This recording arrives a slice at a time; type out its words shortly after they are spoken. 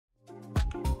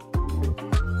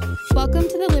Welcome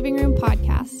to the Living Room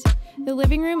podcast. The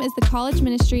Living Room is the college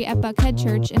ministry at Buckhead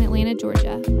Church in Atlanta,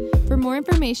 Georgia. For more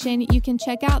information, you can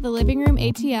check out the Living Room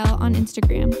ATL on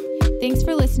Instagram. Thanks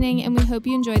for listening, and we hope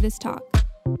you enjoy this talk.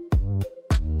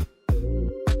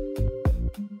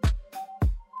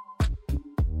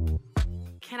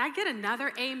 Can I get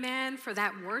another amen for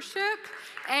that worship?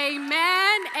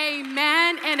 Amen,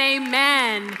 amen, and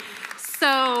amen.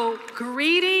 So,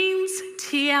 greetings,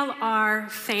 TLR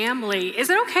family. Is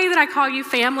it okay that I call you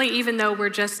family even though we're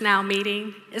just now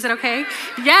meeting? Is it okay?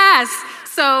 Yes.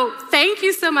 So, thank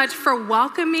you so much for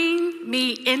welcoming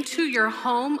me into your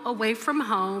home away from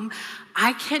home.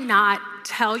 I cannot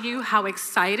tell you how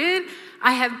excited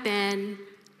I have been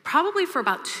probably for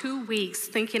about 2 weeks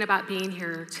thinking about being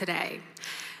here today.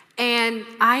 And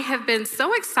I have been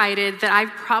so excited that I've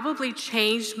probably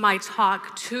changed my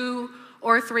talk 2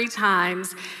 or 3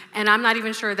 times, and I'm not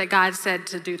even sure that God said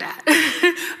to do that.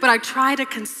 But I try to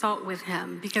consult with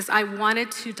him because I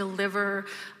wanted to deliver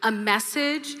a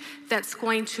message that's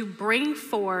going to bring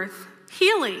forth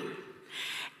healing.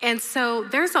 And so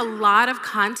there's a lot of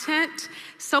content,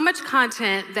 so much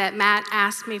content that Matt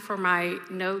asked me for my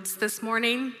notes this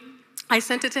morning. I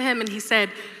sent it to him and he said,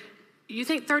 "You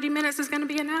think 30 minutes is gonna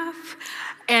be enough?"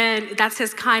 And that's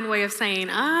his kind way of saying,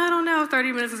 I don't know if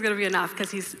 30 minutes is gonna be enough,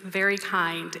 because he's very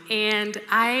kind. And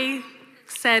I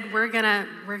said, we're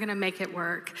gonna make it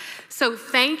work. So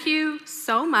thank you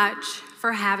so much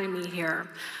for having me here.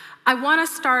 I wanna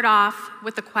start off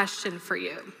with a question for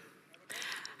you.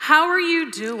 How are you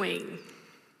doing?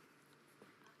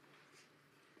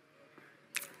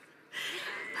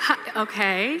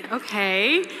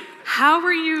 Okay. How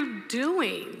are you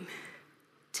doing,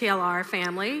 TLR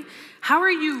family? How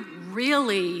are you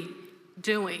really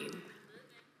doing?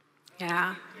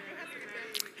 Yeah.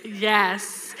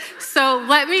 Yes. So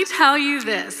let me tell you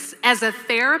this. As a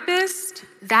therapist,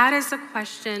 that is a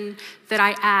question that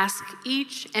I ask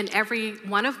each and every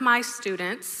one of my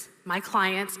students, my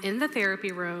clients in the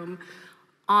therapy room,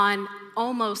 on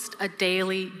almost a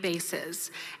daily basis.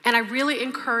 And I really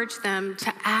encourage them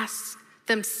to ask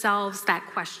themselves that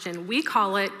question. We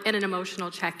call it an emotional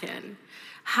check-in.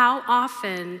 How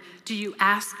often do you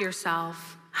ask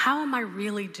yourself, how am I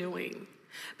really doing?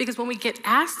 Because when we get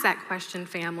asked that question,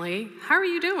 family, how are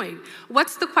you doing?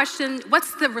 What's the question,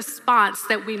 what's the response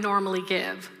that we normally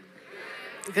give?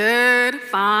 Good,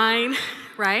 fine,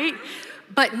 right?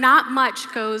 But not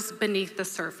much goes beneath the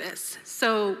surface.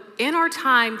 So in our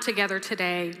time together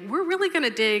today, we're really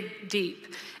gonna dig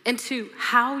deep into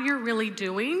how you're really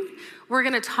doing. We're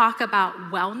gonna talk about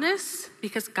wellness,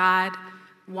 because God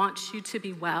wants you to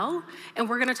be well. And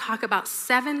we're gonna talk about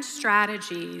 7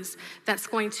 strategies that's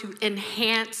going to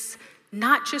enhance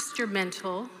not just your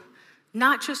mental,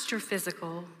 not just your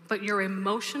physical, but your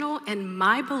emotional, and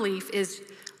my belief is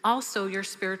also your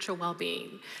spiritual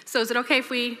well-being. So is it okay if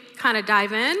we kind of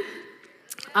dive in?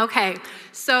 Okay,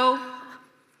 so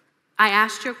I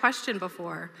asked you a question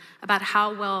before about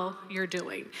how well you're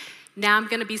doing. Now I'm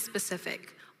gonna be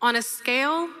specific. On a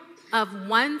scale of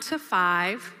 1 to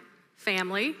 5,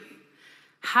 family,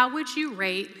 how would you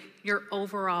rate your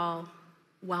overall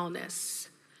wellness?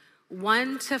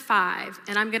 1 to 5,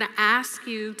 and I'm gonna ask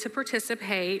you to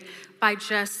participate by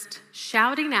just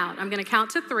shouting out. I'm gonna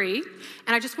count to 3,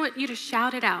 and I just want you to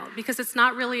shout it out, because it's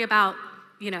not really about,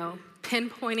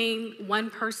 pinpointing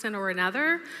one person or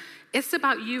another. It's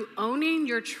about you owning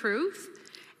your truth,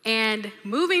 and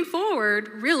moving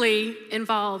forward really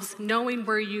involves knowing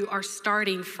where you are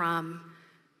starting from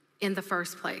in the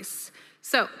first place.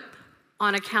 So,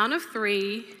 on a count of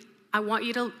 3, I want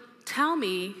you to tell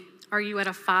me, are you at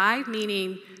a 5,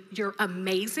 meaning you're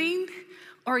amazing,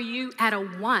 or are you at a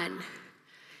 1,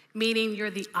 meaning you're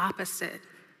the opposite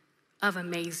of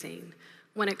amazing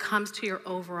when it comes to your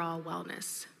overall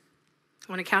wellness?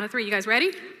 On a count of 3, you guys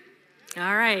ready?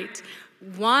 All right.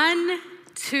 1,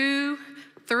 2,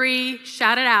 3,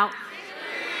 shout it out.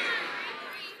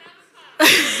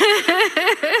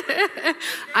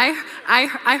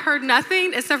 I heard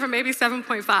nothing except for maybe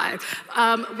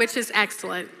 7.5, which is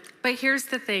excellent. But here's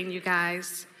the thing, you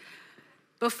guys.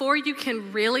 Before you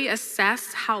can really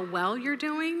assess how well you're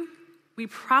doing, we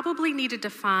probably need to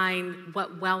define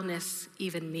what wellness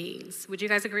even means. Would you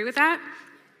guys agree with that?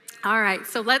 All right,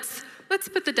 so let's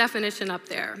put the definition up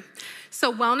there.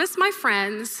 So wellness, my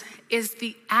friends, is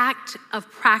the act of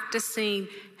practicing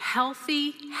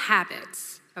healthy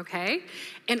habits, okay,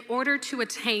 in order to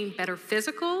attain better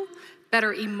physical,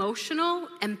 better emotional,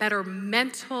 and better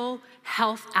mental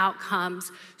health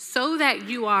outcomes, so that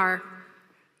you are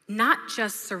not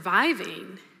just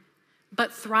surviving,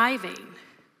 but thriving.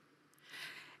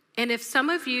 And if some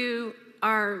of you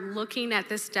are looking at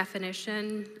this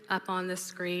definition up on the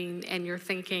screen and you're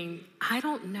thinking, I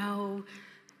don't know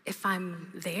if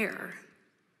I'm there,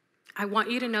 I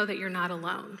want you to know that you're not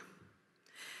alone.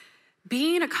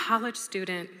 Being a college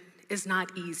student is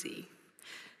not easy.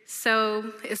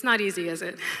 So it's not easy, is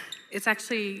it? It's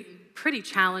actually pretty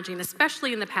challenging,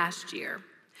 especially in the past year.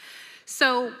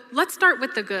 So let's start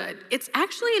with the good. It's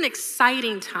actually an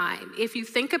exciting time if you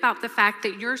think about the fact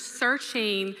that you're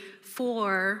searching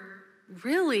for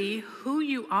really who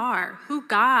you are, who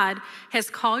God has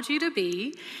called you to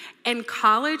be. And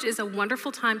college is a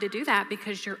wonderful time to do that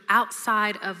because you're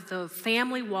outside of the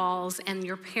family walls and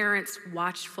your parents'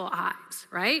 watchful eyes,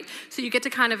 right? So you get to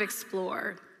kind of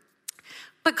explore.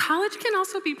 But college can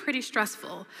also be pretty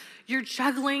stressful. You're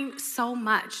juggling so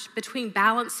much between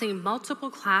balancing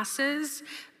multiple classes,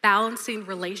 balancing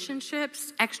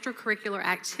relationships, extracurricular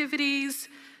activities,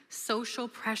 social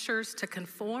pressures to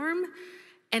conform,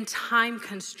 and time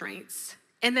constraints.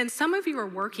 And then some of you are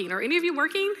working. Are any of you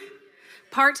working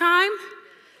part-time?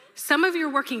 Some of you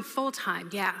are working full-time,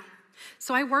 yeah.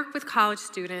 So I work with college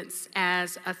students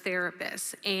as a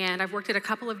therapist, and I've worked at a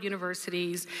couple of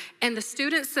universities, and the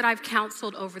students that I've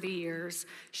counseled over the years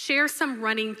share some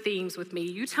running themes with me.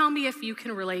 You tell me if you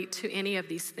can relate to any of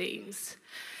these themes.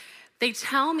 They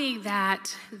tell me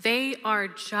that they are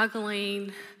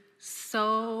juggling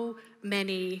so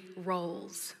many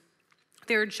roles.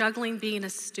 They're juggling being a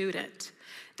student.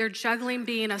 They're juggling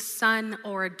being a son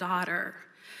or a daughter.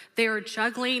 They're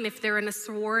juggling, if they're in a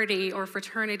sorority or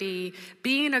fraternity,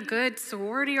 being a good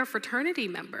sorority or fraternity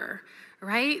member,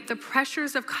 right? The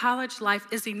pressures of college life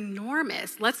is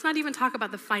enormous. Let's not even talk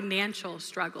about the financial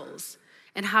struggles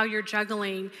and how you're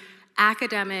juggling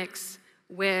academics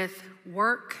with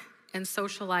work and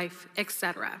social life,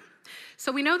 etc.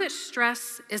 So we know that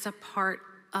stress is a part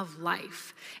of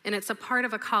life, and it's a part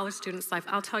of a college student's life.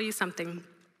 I'll tell you something.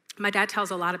 My dad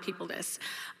tells a lot of people this.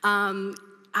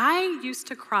 I used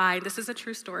to cry, this is a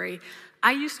true story,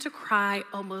 I used to cry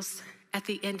almost at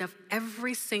the end of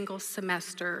every single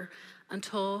semester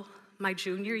until my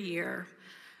junior year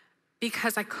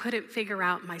because I couldn't figure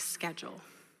out my schedule.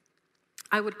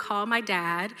 I would call my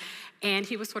dad, and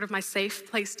he was sort of my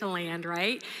safe place to land,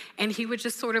 right? And he would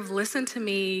just sort of listen to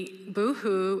me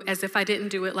boo-hoo as if I didn't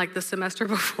do it like the semester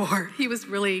before. He was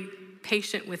really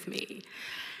patient with me.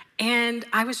 And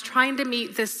I was trying to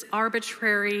meet this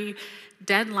arbitrary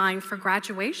deadline for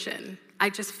graduation. I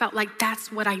just felt like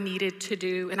that's what I needed to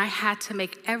do, and I had to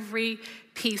make every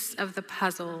piece of the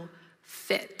puzzle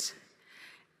fit.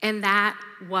 And that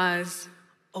was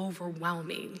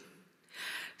overwhelming.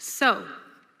 So,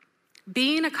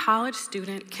 being a college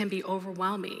student can be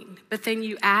overwhelming, but then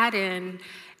you add in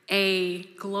a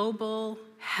global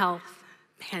health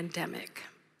pandemic.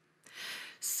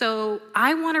 So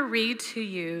I want to read to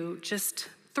you just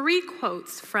 3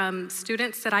 quotes from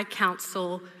students that I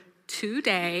counsel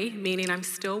today, meaning I'm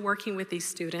still working with these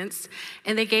students,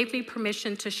 and they gave me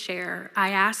permission to share. I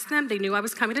asked them, they knew I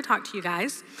was coming to talk to you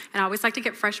guys, and I always like to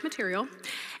get fresh material,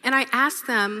 and I asked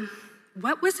them,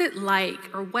 what was it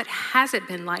like, or what has it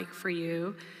been like for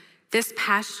you this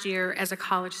past year as a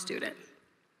college student?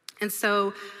 And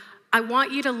so I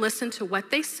want you to listen to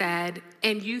what they said,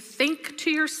 and you think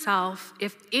to yourself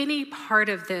if any part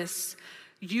of this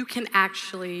you can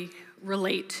actually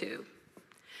relate to.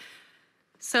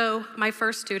 So my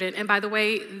first student, and by the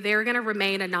way, they're gonna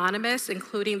remain anonymous,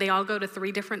 including they all go to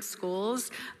 3 different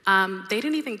schools. They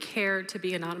didn't even care to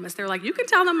be anonymous. They're like, you can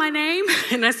tell them my name.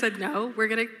 And I said, no, we're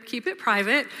gonna keep it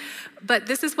private. But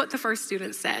this is what the first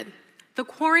student said. The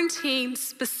quarantine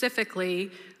specifically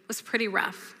was pretty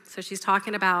rough. So she's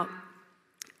talking about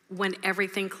when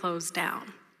everything closed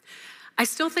down. I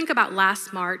still think about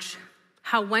last March,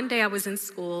 how one day I was in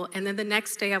school, and then the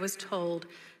next day I was told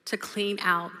to clean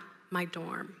out my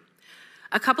dorm.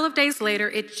 A couple of days later,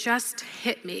 it just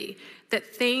hit me that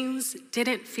things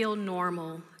didn't feel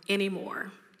normal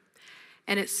anymore,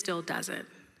 and it still doesn't.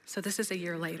 So this is a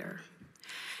year later.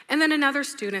 And then another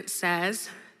student says,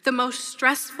 the most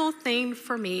stressful thing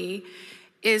for me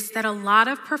is that a lot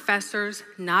of professors,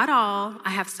 not all,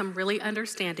 I have some really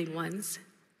understanding ones,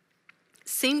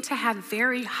 seem to have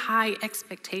very high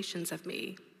expectations of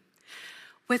me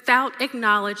without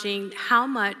acknowledging how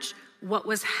much what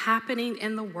was happening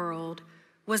in the world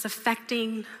was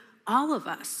affecting all of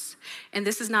us. And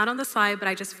this is not on the slide, but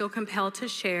I just feel compelled to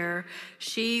share.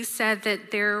 She said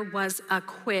that there was a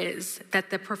quiz that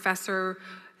the professor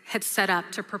had set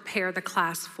up to prepare the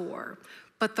class for,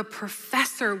 but the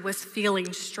professor was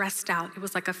feeling stressed out. It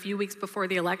was like a few weeks before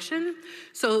the election.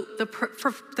 So the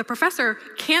professor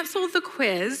canceled the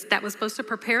quiz that was supposed to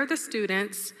prepare the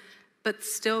students but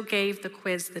still gave the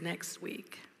quiz the next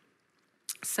week.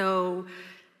 So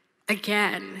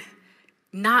again,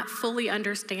 not fully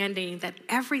understanding that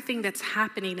everything that's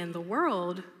happening in the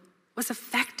world was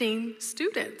affecting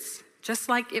students, just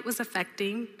like it was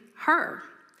affecting her.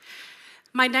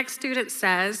 My next student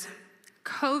says,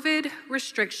 COVID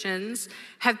restrictions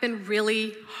have been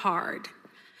really hard.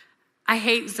 I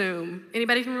hate Zoom.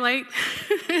 Anybody can relate?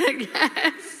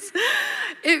 Yes.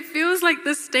 It feels like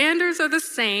the standards are the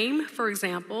same. For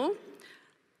example,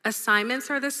 assignments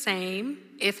are the same,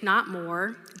 if not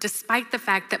more, despite the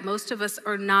fact that most of us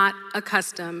are not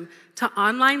accustomed to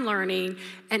online learning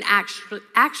and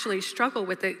actually struggle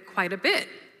with it quite a bit.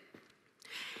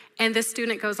 And this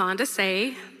student goes on to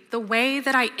say, the way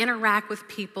that I interact with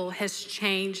people has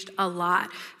changed a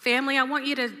lot. Family, I want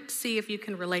you to see if you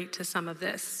can relate to some of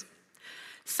this.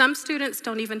 Some students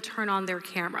don't even turn on their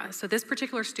camera. So this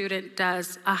particular student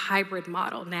does a hybrid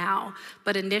model now,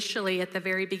 but initially at the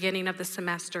very beginning of the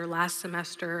semester, last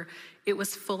semester, it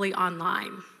was fully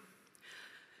online.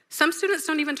 Some students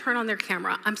don't even turn on their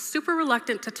camera. I'm super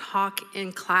reluctant to talk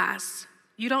in class.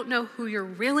 You don't know who you're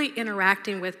really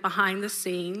interacting with behind the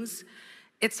scenes.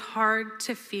 It's hard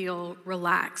to feel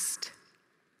relaxed.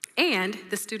 And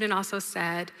the student also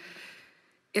said,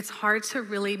 it's hard to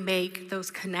really make those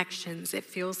connections. It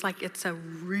feels like it's a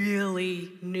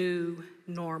really new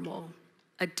normal,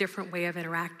 a different way of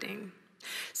interacting.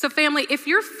 So family, if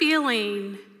you're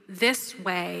feeling this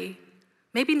way,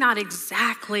 maybe not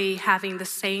exactly having the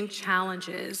same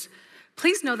challenges,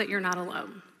 please know that you're not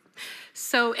alone.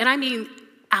 So, and I mean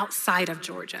outside of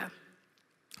Georgia,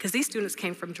 because these students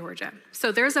came from Georgia.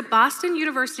 So there's a Boston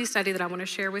University study that I want to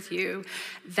share with you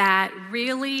that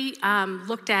really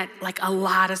looked at like a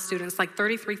lot of students, like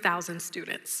 33,000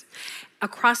 students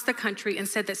across the country, and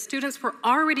said that students were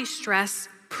already stressed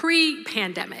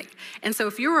pre-pandemic. And so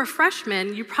if you were a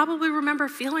freshman, you probably remember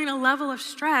feeling a level of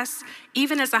stress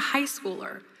even as a high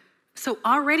schooler. So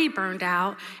already burned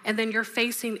out, and then you're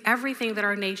facing everything that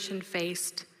our nation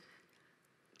faced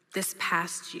this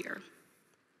past year.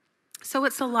 So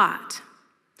it's a lot.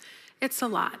 It's a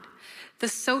lot. The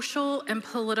social and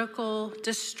political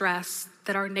distress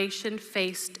that our nation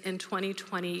faced in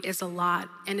 2020 is a lot.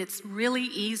 And it's really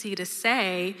easy to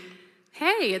say,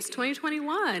 hey, it's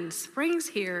 2021, spring's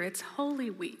here, it's Holy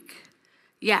Week.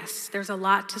 Yes, there's a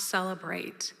lot to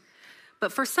celebrate.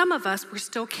 But for some of us, we're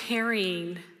still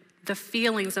carrying the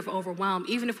feelings of overwhelm,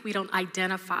 even if we don't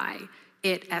identify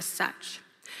it as such.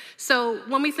 So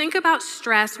when we think about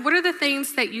stress, what are the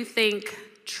things that you think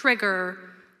trigger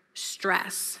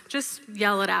stress? Just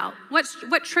yell it out.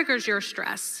 What triggers your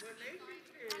stress?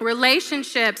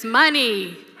 Relationships,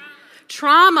 money,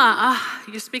 trauma.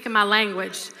 You're speaking my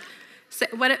language.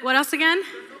 What else again?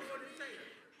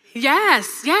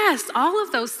 Yes, all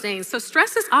of those things. So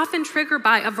stress is often triggered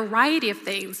by a variety of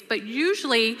things, but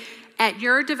usually at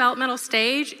your developmental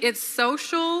stage, it's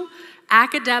social,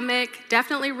 academic,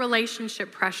 definitely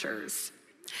relationship pressures.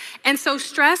 And so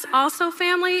stress also,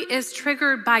 family, is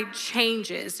triggered by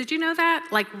changes. Did you know that?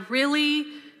 Like really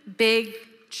big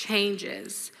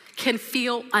changes can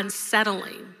feel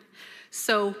unsettling.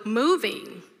 So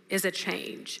moving is a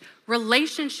change.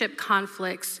 Relationship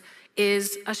conflicts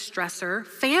is a stressor.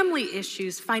 Family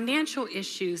issues, financial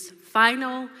issues,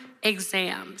 final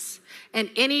exams, and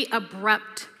any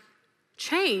abrupt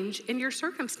change in your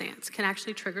circumstance can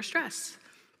actually trigger stress.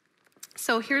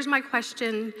 So here's my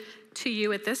question to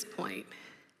you at this point.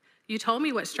 You told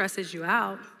me what stresses you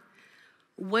out.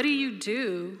 What do you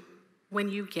do when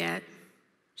you get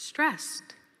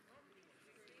stressed?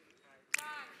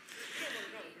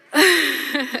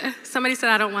 Somebody said,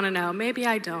 I don't want to know. Maybe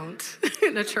I don't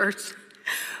in the church.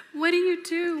 What do you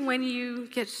do when you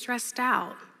get stressed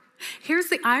out? Here's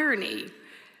the irony.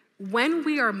 When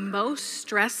we are most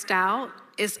stressed out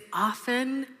is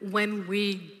often when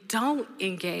we don't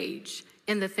engage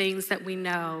in the things that we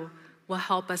know will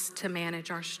help us to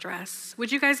manage our stress.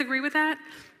 Would you guys agree with that?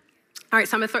 All right,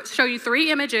 so I'm gonna show you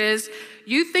 3 images.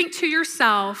 You think to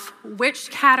yourself which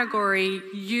category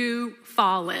you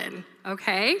fall in,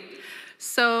 okay?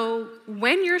 So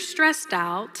when you're stressed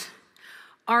out,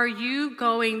 are you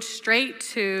going straight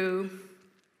to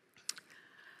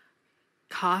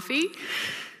coffee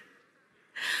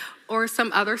or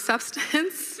some other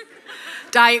substance?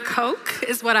 Diet Coke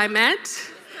is what I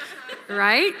meant,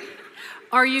 right?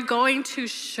 Are you going to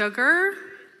sugar?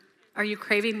 Are you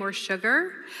craving more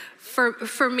sugar?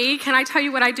 For me, can I tell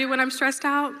you what I do when I'm stressed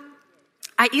out?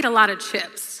 I eat a lot of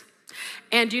chips.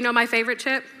 And do you know my favorite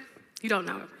chip? You don't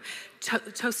know.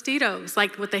 Tostitos,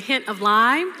 like with a hint of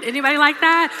lime. Anybody like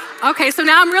that? Okay, so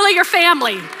now I'm really your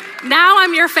family. Now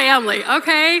I'm your family,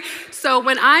 okay? So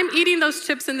when I'm eating those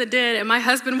chips in the den and my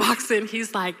husband walks in,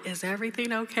 he's like, is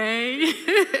everything okay?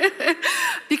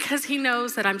 Because he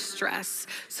knows that I'm stressed.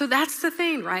 So that's the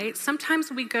thing, right?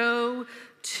 Sometimes we go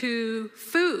to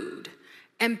food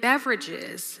and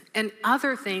beverages and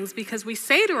other things because we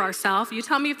say to ourselves, you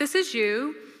tell me if this is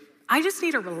you, I just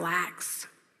need to relax.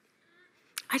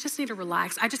 I just need to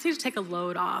relax. I just need to take a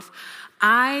load off.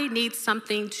 I need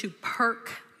something to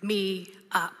perk me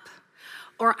up.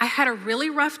 Or I had a really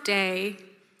rough day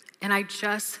and I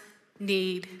just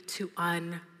need to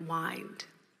unwind.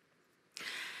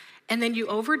 And then you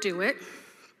overdo it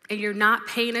and you're not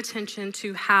paying attention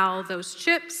to how those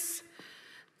chips,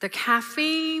 the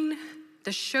caffeine,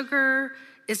 the sugar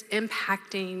is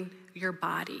impacting your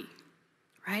body,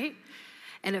 right?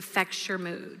 And affects your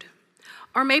mood.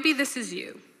 Or maybe this is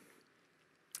you.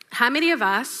 How many of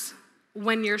us,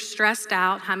 when you're stressed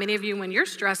out, how many of you, when you're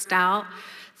stressed out,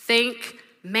 think,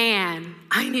 man,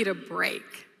 I need a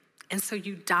break. And so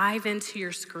you dive into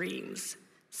your screens.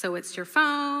 So it's your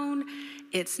phone,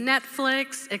 it's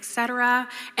Netflix, etc.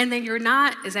 And then you're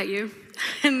not, is that you?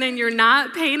 And then you're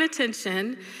not paying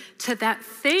attention to that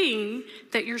thing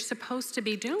that you're supposed to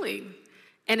be doing.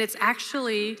 And it's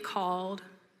actually called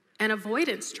an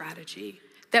avoidance strategy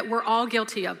that we're all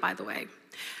guilty of, by the way.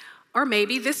 Or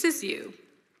maybe this is you.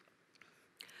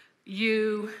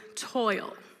 You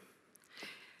toil.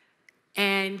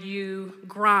 And you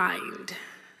grind,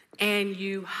 and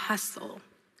you hustle,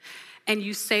 and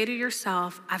you say to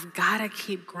yourself, I've got to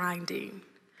keep grinding.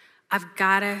 I've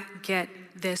got to get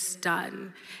this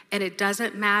done. And it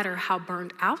doesn't matter how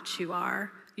burned out you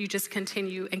are, you just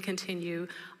continue and continue,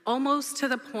 almost to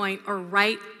the point or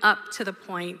right up to the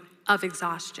point of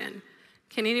exhaustion.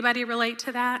 Can anybody relate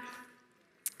to that?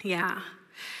 Yeah.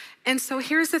 And so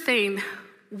here's the thing.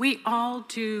 We all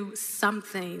do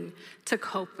something to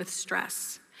cope with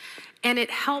stress. And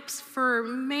it helps for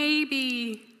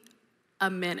maybe a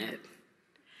minute.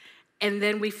 And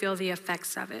then we feel the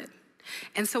effects of it.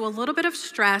 And so a little bit of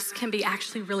stress can be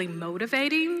actually really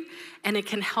motivating, and it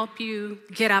can help you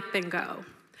get up and go.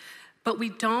 But we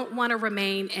don't want to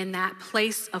remain in that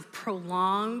place of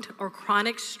prolonged or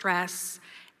chronic stress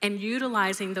and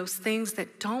utilizing those things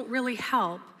that don't really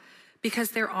help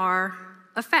because there are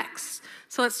effects.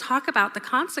 So let's talk about the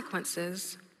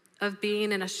consequences of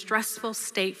being in a stressful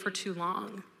state for too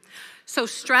long. So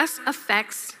stress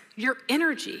affects your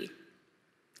energy.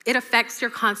 It affects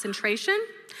your concentration,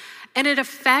 and it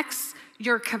affects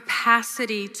your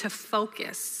capacity to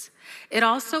focus. It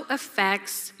also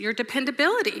affects your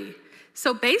dependability.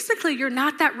 So basically, you're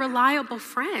not that reliable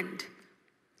friend.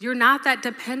 You're not that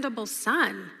dependable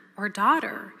son or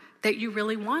daughter that you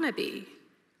really want to be.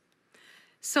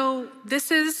 So this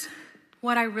is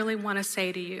what I really want to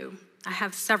say to you. I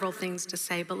have several things to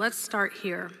say, but let's start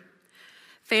here.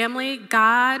 Family,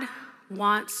 God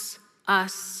wants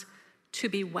us to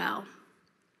be well.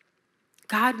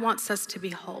 God wants us to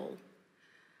be whole.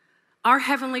 Our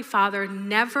Heavenly Father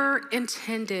never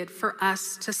intended for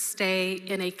us to stay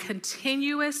in a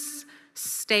continuous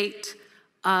state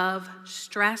of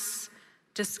stress,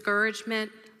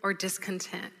 discouragement, or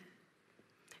discontent.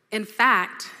 In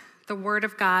fact, the Word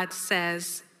of God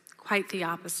says quite the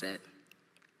opposite.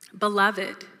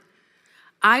 Beloved,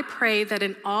 I pray that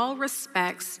in all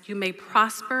respects you may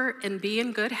prosper and be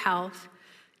in good health,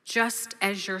 just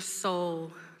as your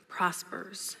soul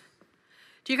prospers.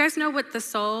 Do you guys know what the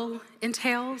soul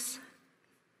entails?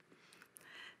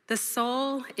 The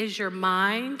soul is your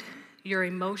mind, your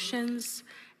emotions,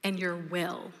 and your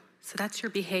will. So that's your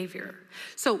behavior.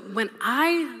 So when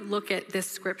I look at this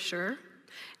scripture,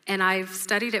 and I've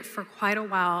studied it for quite a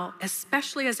while,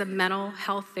 especially as a mental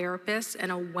health therapist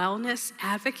and a wellness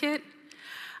advocate,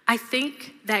 I feel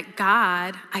that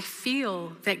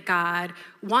God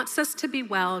wants us to be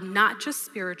well, not just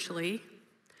spiritually,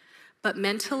 but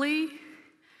mentally,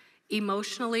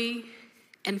 emotionally,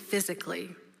 and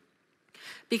physically.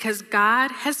 Because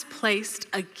God has placed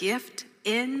a gift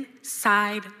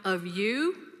inside of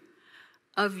you,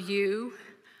 and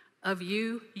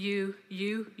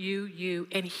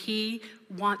He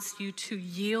wants you to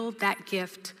yield that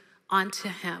gift onto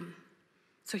Him.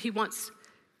 So He wants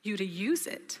you to use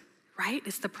it, right?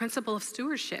 It's the principle of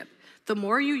stewardship. The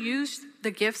more you use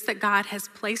the gifts that God has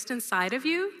placed inside of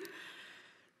you,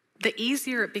 the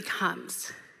easier it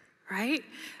becomes, right?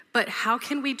 But how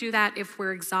can we do that if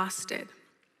we're exhausted,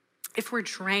 if we're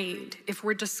drained, if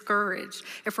we're discouraged,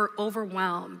 if we're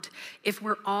overwhelmed, if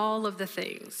we're all of the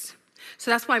things?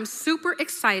 So that's why I'm super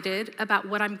excited about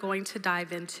what I'm going to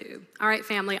dive into. All right,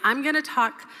 family, I'm going to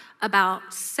talk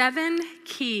about 7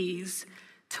 keys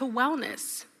to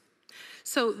wellness.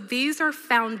 So these are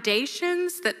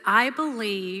foundations that I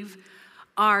believe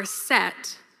are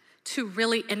set to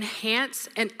really enhance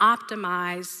and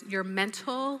optimize your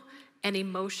mental and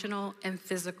emotional and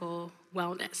physical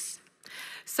wellness.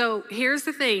 So here's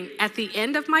the thing. At the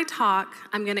end of my talk,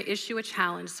 I'm going to issue a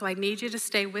challenge. So I need you to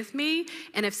stay with me.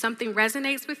 And if something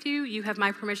resonates with you, you have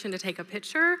my permission to take a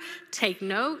picture, take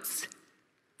notes.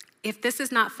 If this is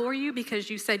not for you because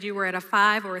you said you were at a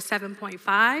 5 or a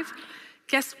 7.5,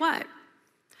 guess what?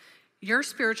 Your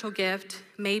spiritual gift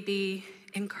may be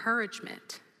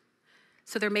encouragement.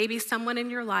 So there may be someone in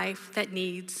your life that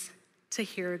needs to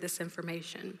hear this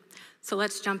information. So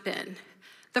let's jump in.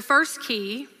 The first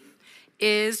key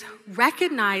is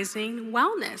recognizing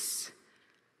wellness.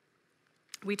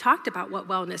 We talked about what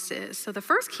wellness is. So the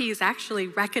first key is actually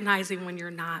recognizing when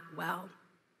you're not well,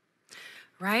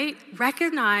 right?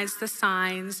 Recognize the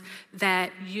signs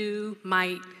that you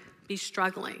might be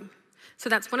struggling. So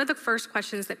that's one of the first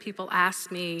questions that people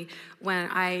ask me when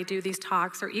I do these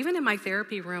talks or even in my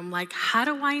therapy room, like, how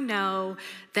do I know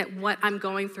that what I'm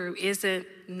going through isn't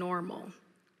normal?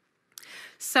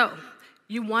 So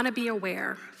you want to be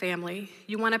aware, family.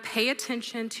 You want to pay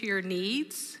attention to your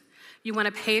needs. You want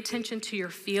to pay attention to your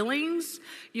feelings.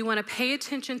 You want to pay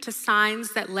attention to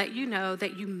signs that let you know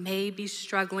that you may be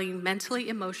struggling mentally,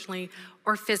 emotionally,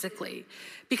 or physically.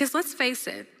 Because let's face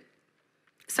it,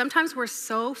 sometimes we're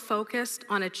so focused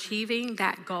on achieving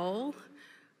that goal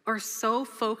or so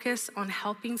focused on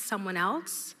helping someone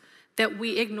else that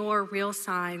we ignore real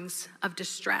signs of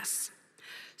distress.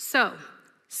 So,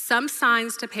 some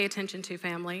signs to pay attention to,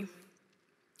 family.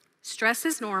 Stress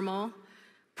is normal.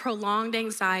 Prolonged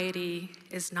anxiety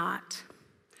is not.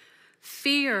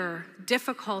 Fear,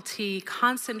 difficulty,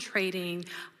 concentrating,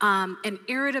 and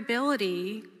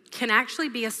irritability can actually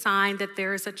be a sign that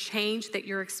there is a change that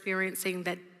you're experiencing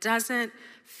that doesn't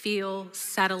feel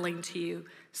settling to you,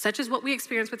 such as what we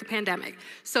experienced with the pandemic.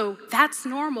 So that's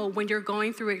normal when you're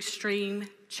going through extreme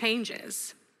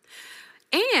changes.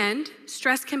 And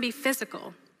stress can be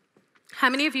physical. How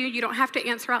many of you don't have to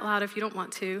answer out loud if you don't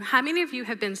want to, how many of you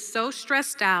have been so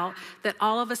stressed out that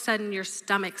all of a sudden your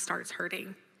stomach starts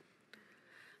hurting?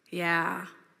 Yeah,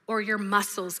 or your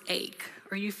muscles ache,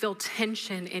 or you feel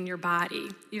tension in your body.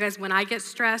 You guys, when I get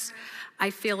stressed, I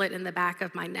feel it in the back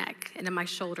of my neck and in my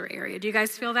shoulder area. Do you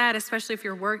guys feel that? Especially if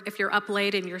you're up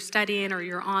late and you're studying or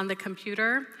you're on the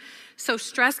computer. So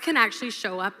stress can actually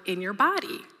show up in your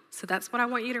body. So that's what I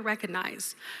want you to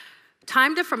recognize.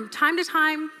 From time to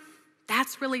time,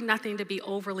 that's really nothing to be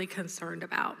overly concerned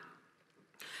about.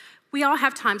 We all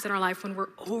have times in our life when we're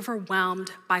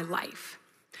overwhelmed by life.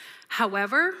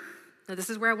 However, now this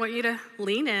is where I want you to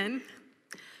lean in.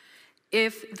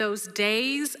 If those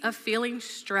days of feeling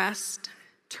stressed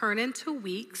turn into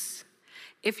weeks,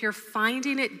 if you're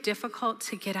finding it difficult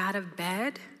to get out of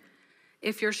bed,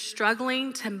 if you're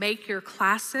struggling to make your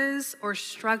classes or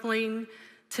struggling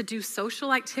to do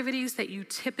social activities that you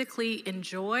typically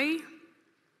enjoy,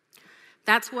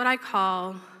 that's what I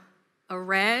call a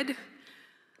red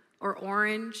or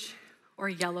orange or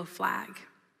yellow flag.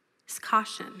 It's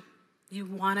caution. You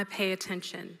want to pay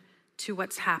attention to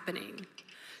what's happening.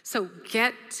 So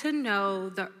get to know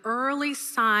the early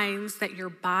signs that your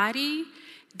body,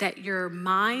 that your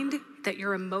mind, that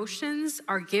your emotions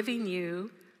are giving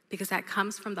you, because that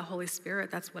comes from the Holy Spirit.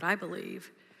 That's what I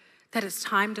believe. That it's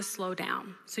time to slow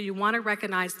down. So you want to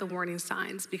recognize the warning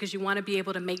signs because you want to be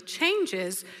able to make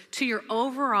changes to your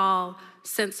overall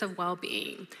sense of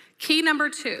well-being. Key number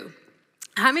 2,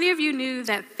 how many of you knew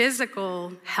that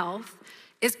physical health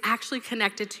is actually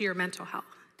connected to your mental health?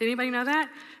 Did anybody know that?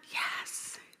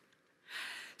 Yes.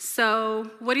 So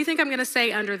what do you think I'm going to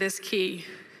say under this key?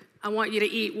 I want you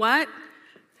to eat what?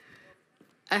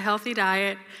 A healthy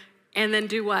diet, and then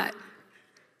do what?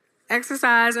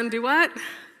 Exercise and do what?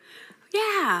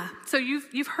 Yeah, so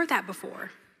you've heard that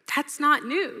before. That's not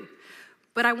new,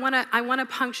 but I wanna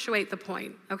punctuate the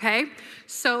point, okay?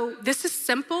 So this is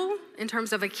simple in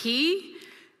terms of a key,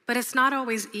 but it's not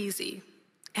always easy.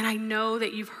 And I know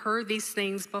that you've heard these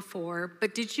things before,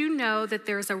 but did you know that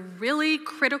there's a really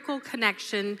critical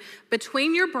connection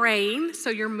between your brain, so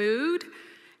your mood,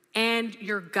 and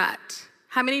your gut?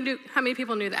 How many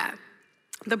people knew that?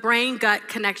 The brain-gut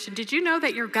connection. Did you know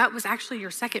that your gut was actually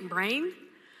your second brain?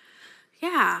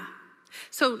 Yeah.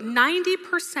 So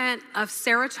 90% of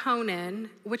serotonin,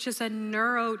 which is a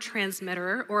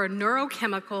neurotransmitter or a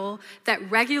neurochemical that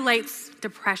regulates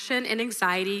depression and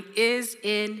anxiety, is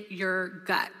in your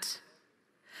gut.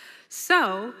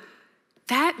 So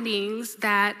that means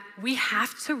that we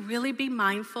have to really be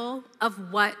mindful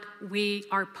of what we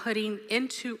are putting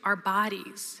into our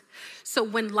bodies. So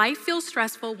when life feels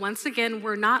stressful, once again,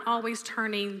 we're not always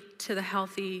turning to the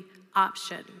healthy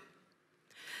option.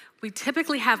 We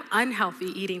typically have unhealthy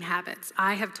eating habits.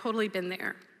 I have totally been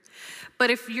there.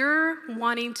 But if you're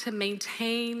wanting to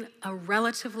maintain a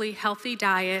relatively healthy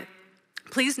diet,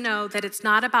 please know that it's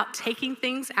not about taking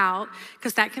things out,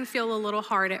 because that can feel a little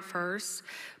hard at first,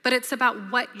 but it's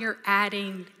about what you're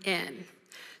adding in.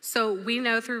 So we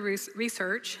know through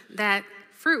research that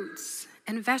fruits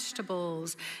and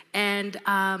vegetables and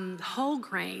whole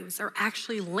grains are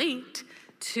actually linked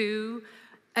to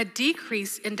a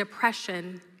decrease in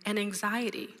depression and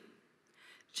anxiety.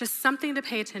 Just something to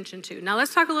pay attention to. Now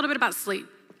let's talk a little bit about sleep.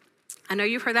 I know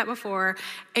you've heard that before,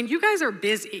 and you guys are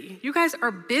busy. You guys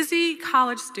are busy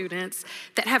college students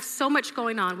that have so much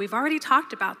going on. We've already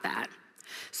talked about that.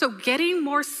 So getting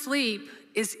more sleep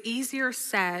is easier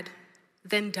said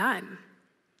than done.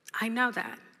 I know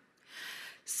that.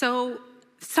 So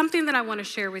something that I want to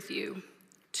share with you,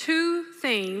 2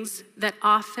 things that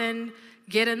often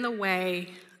get in the way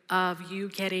of you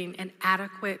getting an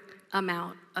adequate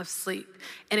amount of sleep.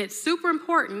 And it's super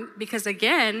important because,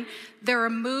 again, there are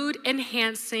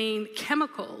mood-enhancing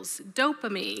chemicals,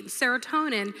 dopamine,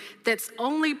 serotonin, that's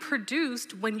only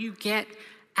produced when you get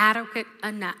adequate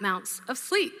amounts of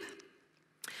sleep.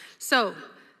 So,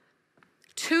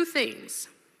 2 things: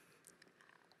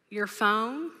 your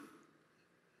phone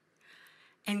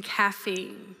and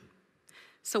caffeine.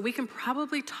 So we can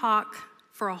probably talk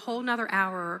for a whole nother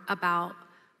hour about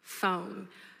phone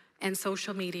and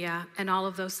social media and all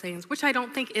of those things, which I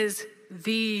don't think is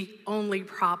the only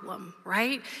problem,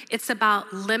 right? It's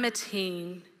about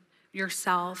limiting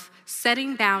yourself,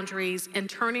 setting boundaries, and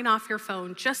turning off your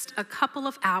phone just a couple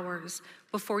of hours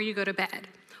before you go to bed,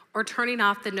 or turning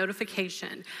off the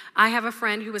notification. I have a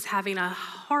friend who was having a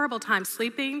horrible time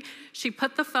sleeping. She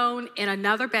put the phone in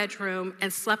another bedroom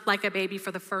and slept like a baby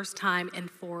for the first time in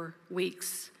 4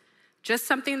 weeks. Just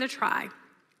something to try.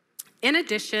 In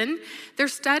addition,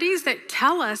 there's studies that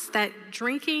tell us that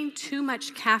drinking too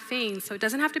much caffeine, so it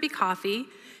doesn't have to be coffee,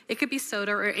 it could be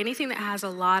soda or anything that has a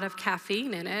lot of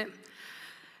caffeine in it,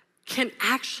 can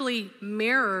actually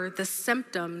mirror the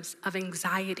symptoms of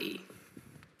anxiety.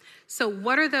 So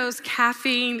what are those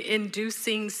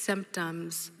caffeine-inducing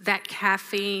symptoms that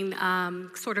caffeine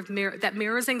that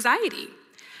mirrors anxiety?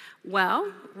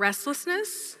 Well,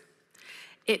 restlessness,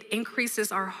 it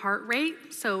increases our heart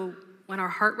rate. So when our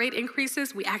heart rate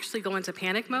increases, we actually go into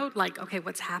panic mode, like, okay,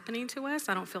 what's happening to us?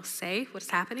 I don't feel safe. What's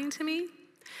happening to me?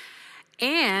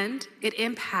 And it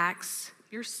impacts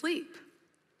your sleep.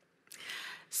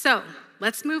 So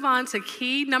let's move on to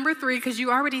key number 3, because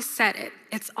you already said it.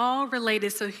 It's all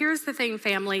related. So here's the thing,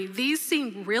 family. These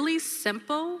seem really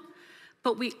simple,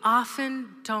 but we often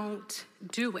don't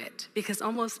do it because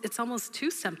it's almost too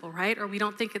simple, right? Or we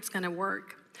don't think it's going to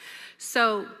work.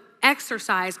 So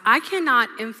exercise. I cannot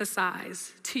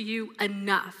emphasize to you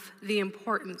enough the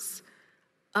importance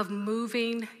of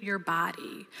moving your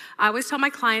body. I always tell my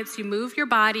clients, you move your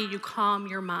body, you calm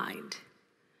your mind.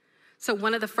 So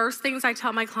one of the first things I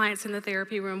tell my clients in the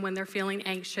therapy room when they're feeling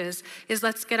anxious is,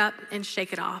 let's get up and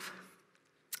shake it off.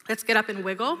 Let's get up and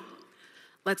wiggle.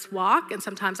 Let's walk, and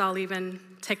sometimes I'll even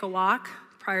take a walk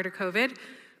prior to COVID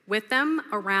with them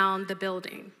around the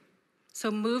building. So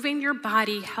moving your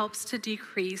body helps to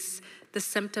decrease the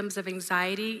symptoms of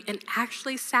anxiety and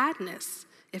actually sadness,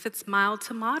 if it's mild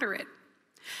to moderate.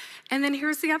 And then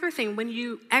here's the other thing. When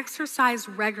you exercise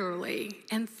regularly,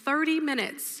 and 30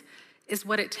 minutes is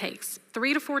what it takes,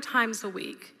 3 to 4 times a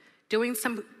week, doing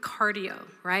some cardio,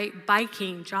 right?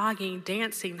 Biking, jogging,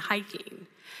 dancing, hiking,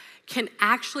 can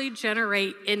actually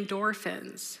generate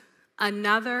endorphins,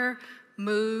 another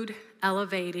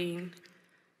mood-elevating,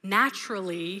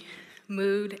 naturally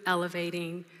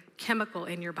mood-elevating chemical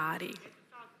in your body.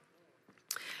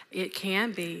 It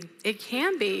can be.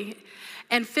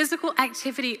 And physical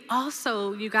activity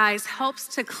also, you guys, helps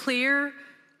to clear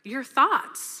your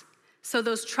thoughts. So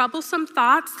those troublesome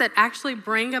thoughts that actually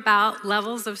bring about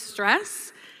levels of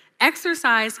stress,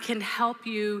 exercise can help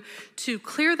you to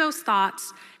clear those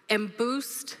thoughts and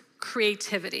boost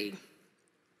creativity.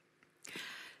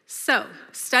 So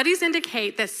studies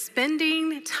indicate that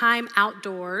spending time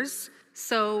outdoors,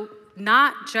 so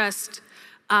not just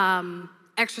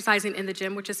exercising in the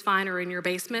gym, which is fine, or in your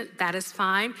basement, that is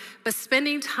fine, but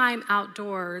spending time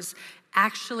outdoors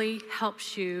actually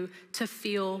helps you to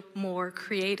feel more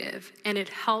creative, and it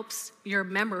helps your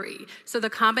memory. So the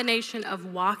combination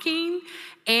of walking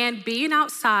and being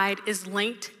outside is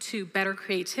linked to better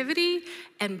creativity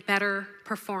and better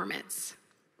performance.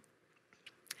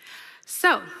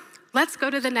 So let's go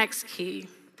to the next key.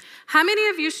 How many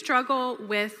of you struggle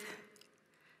with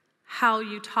how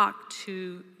you talk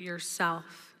to yourself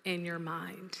in your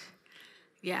mind?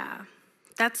 Yeah,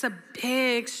 that's a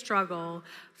big struggle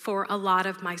for a lot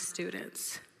of my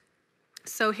students.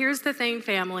 So here's the thing,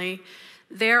 family.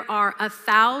 There are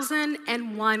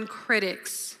 1,001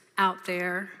 critics out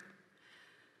there.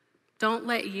 Don't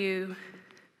let you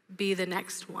be the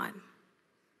next one.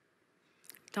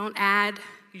 Don't add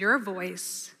your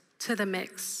voice to the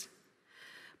mix.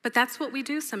 But that's what we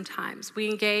do sometimes. We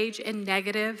engage in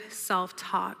negative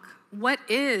self-talk. What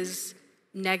is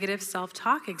negative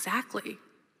self-talk exactly?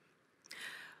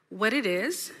 What it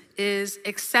is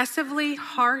excessively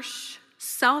harsh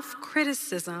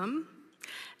self-criticism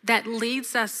that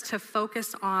leads us to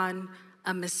focus on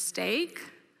a mistake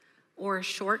or a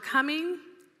shortcoming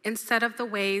instead of the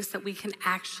ways that we can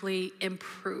actually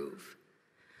improve.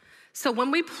 So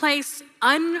when we place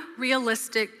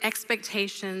unrealistic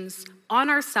expectations on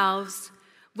ourselves,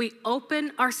 we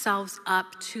open ourselves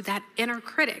up to that inner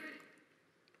critic.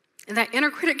 And that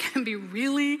inner critic can be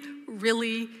really,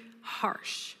 really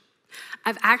harsh.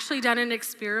 I've actually done an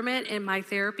experiment in my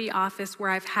therapy office where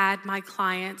I've had my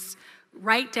clients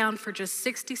write down for just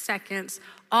 60 seconds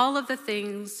all of the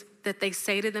things that they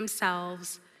say to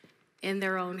themselves in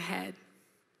their own head.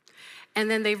 And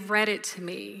then they've read it to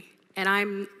me. And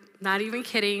I'm not even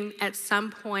kidding. At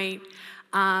some point,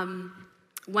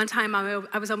 one time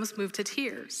I was almost moved to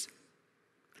tears.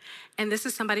 And this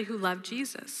is somebody who loved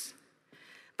Jesus.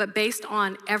 But based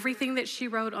on everything that she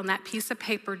wrote on that piece of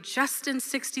paper, just in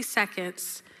 60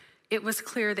 seconds, it was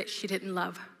clear that she didn't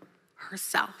love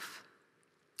herself.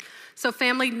 So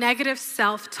family, negative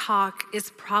self-talk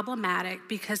is problematic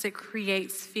because it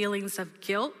creates feelings of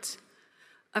guilt,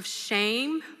 of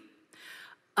shame,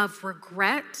 of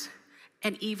regret,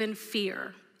 and even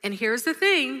fear. And here's the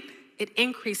thing, it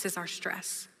increases our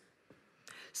stress.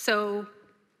 So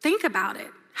think about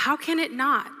it. How can it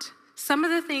not? Some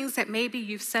of the things that maybe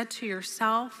you've said to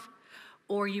yourself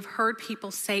or you've heard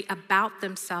people say about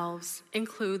themselves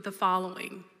include the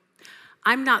following.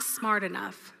 I'm not smart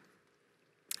enough.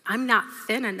 I'm not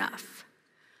thin enough.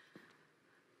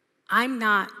 I'm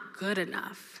not good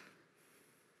enough.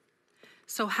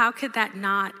 So how could that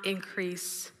not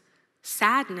increase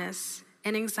sadness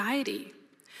and anxiety?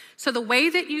 So the way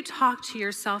that you talk to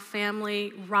yourself,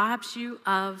 family, robs you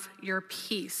of your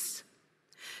peace.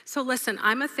 So listen,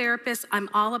 I'm a therapist. I'm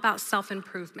all about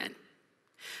self-improvement.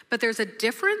 But there's a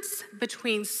difference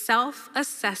between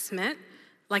self-assessment,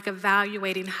 like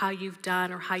evaluating how you've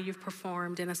done or how you've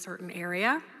performed in a certain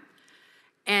area,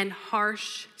 and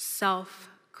harsh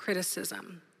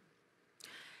self-criticism.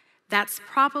 That's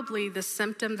probably the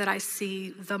symptom that I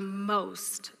see the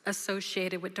most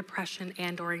associated with depression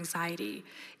and or anxiety,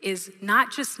 is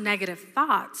not just negative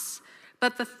thoughts,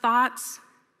 but the thoughts,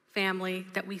 family,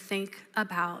 that we think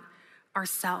about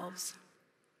ourselves.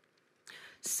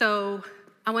 So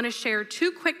I want to share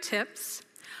 2 quick tips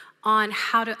on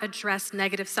how to address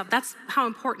negative self. That's how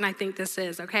important I think this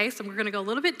is, okay? So we're going to go a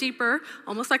little bit deeper,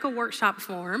 almost like a workshop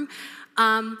form.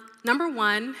 Number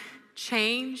 1,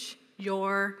 change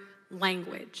your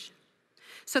language.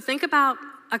 So think about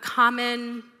a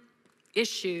common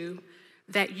issue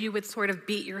that you would sort of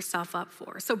beat yourself up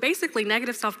for. So basically,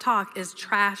 negative self-talk is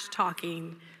trash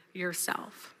talking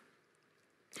yourself.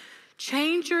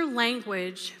 Change your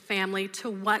language, family, to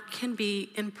what can be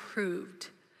improved.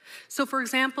 So for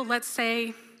example, let's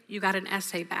say you got an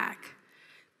essay back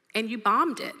and you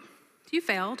bombed it. You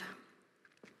failed.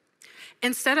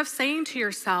 Instead of saying to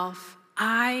yourself,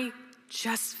 I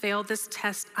just failed this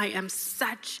test. I am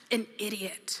such an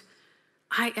idiot.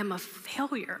 I am a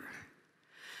failure.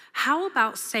 How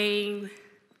about saying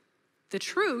the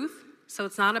truth? So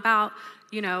it's not about,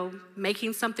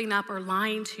 making something up or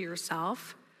lying to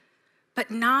yourself,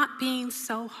 but not being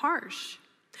so harsh.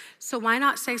 So why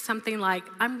not say something like,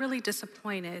 I'm really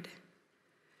disappointed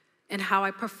in how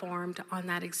I performed on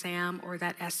that exam or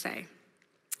that essay.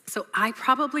 So I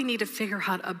probably need to figure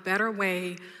out a better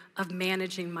way of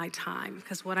managing my time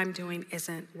because what I'm doing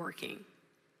isn't working.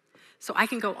 So I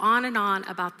can go on and on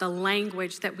about the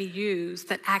language that we use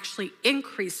that actually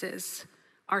increases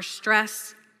our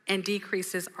stress and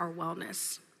decreases our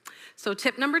wellness. So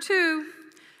tip number 2,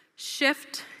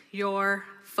 shift your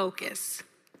focus.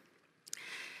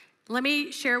 Let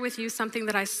me share with you something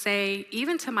that I say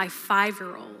even to my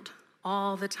 5-year-old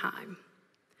all the time.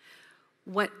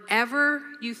 Whatever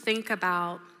you think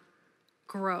about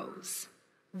grows.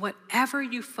 Whatever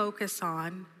you focus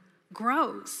on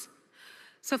grows.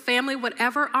 So family,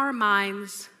 whatever our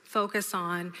minds focuses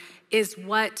on is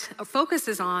what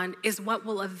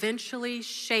will eventually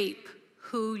shape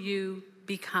who you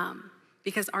become,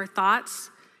 because our thoughts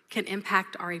can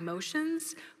impact our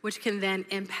emotions, which can then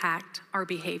impact our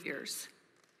behaviors.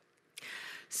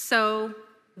 So,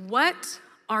 what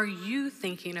are you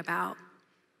thinking about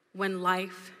when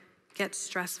life gets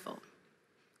stressful?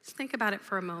 Just think about it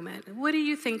for a moment. What do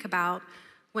you think about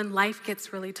when life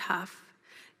gets really tough?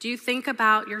 Do you think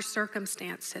about your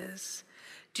circumstances?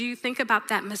 Do you think about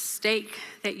that mistake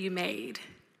that you made?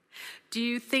 Do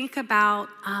you think about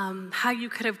how you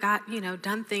could have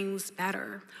done things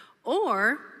better?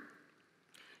 Or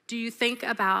do you think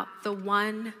about the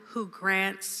one who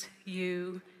grants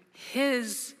you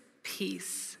his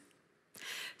peace?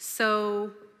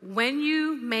 So when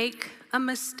you make a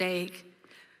mistake,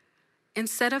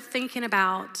 instead of thinking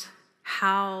about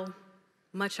how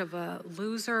much of a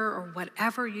loser or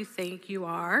whatever you think you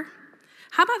are,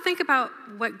 how about think about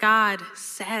what God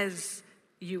says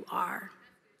you are?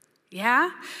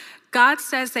 Yeah? God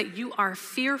says that you are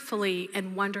fearfully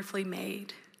and wonderfully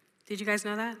made. Did you guys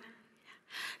know that?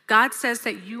 God says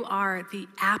that you are the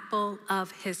apple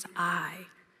of his eye.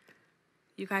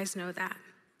 You guys know that.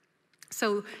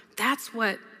 So that's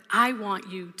what I want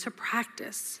you to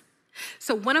practice.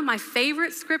 So one of my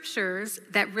favorite scriptures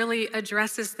that really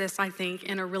addresses this, I think,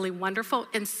 in a really wonderful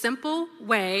and simple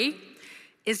way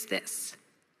is this.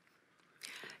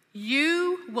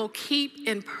 You will keep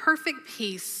in perfect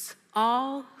peace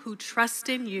all who trust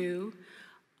in you,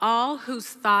 all whose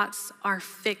thoughts are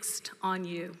fixed on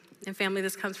you. And family,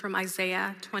 this comes from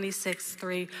Isaiah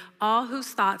 26:3. All whose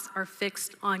thoughts are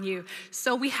fixed on you.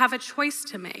 So we have a choice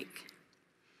to make.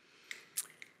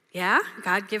 Yeah,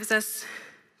 God gives us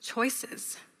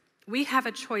choices. We have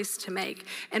a choice to make.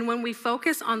 And when we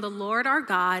focus on the Lord our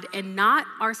God and not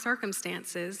our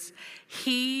circumstances,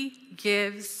 he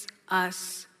gives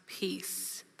us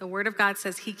peace. The word of God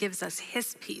says he gives us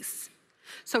his peace.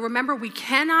 So remember, we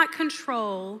cannot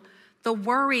control the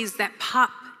worries that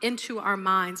pop into our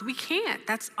minds. We can't.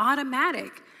 That's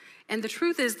automatic. And the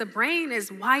truth is, the brain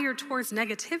is wired towards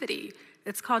negativity.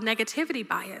 It's called negativity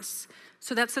bias.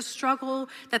 So that's a struggle,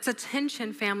 that's a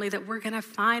tension, family, that we're going to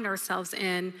find ourselves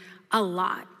in a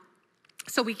lot.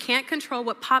 So we can't control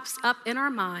what pops up in our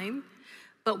mind,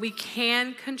 but we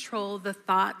can control the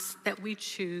thoughts that we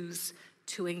choose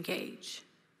to engage.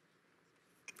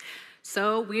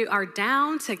 So we are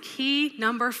down to key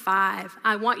number 5.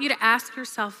 I want you to ask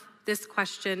yourself this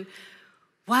question: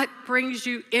 what brings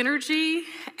you energy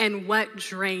and what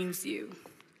drains you?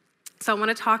 So I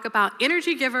want to talk about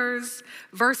energy givers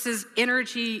versus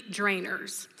energy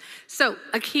drainers. So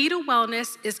a key to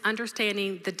wellness is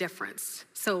understanding the difference.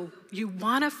 So you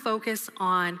want to focus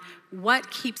on what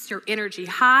keeps your energy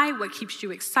high, what keeps you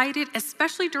excited,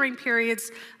 especially during periods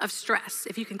of stress.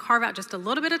 If you can carve out just a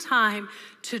little bit of time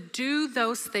to do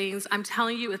those things, I'm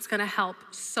telling you, it's going to help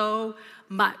so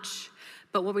much.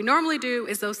 But what we normally do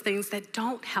is those things that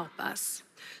don't help us.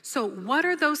 So what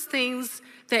are those things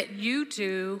that you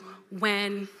do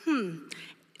when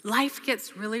life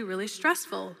gets really, really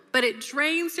stressful, but it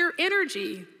drains your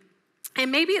energy? And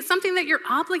maybe it's something that you're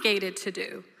obligated to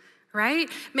do, right?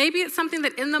 Maybe it's something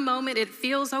that in the moment it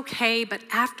feels okay, but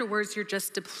afterwards you're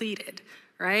just depleted,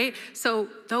 right? So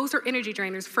those are energy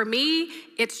drainers. For me,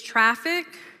 it's traffic.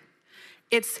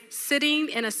 It's sitting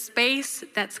in a space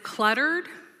that's cluttered.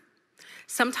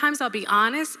 Sometimes I'll be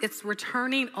honest, it's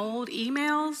returning old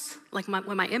emails, like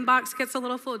when my inbox gets a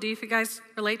little full. Do you guys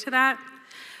relate to that?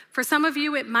 For some of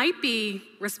you, it might be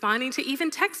responding to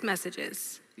even text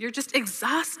messages. You're just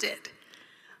exhausted,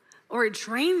 or it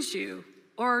drains you,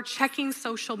 or checking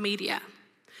social media.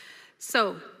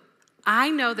 So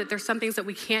I know that there's some things that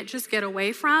we can't just get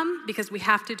away from because we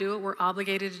have to do it. We're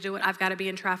obligated to do it. I've got to be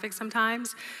in traffic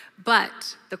sometimes.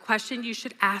 But the question you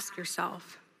should ask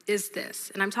yourself is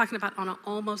this, and I'm talking about on an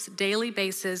almost daily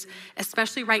basis,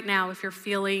 especially right now if you're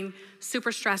feeling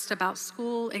super stressed about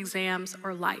school, exams,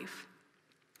 or life.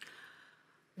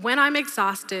 When I'm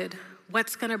exhausted,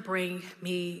 what's gonna bring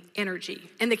me energy?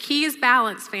 And the key is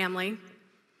balance, family.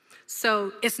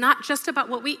 So it's not just about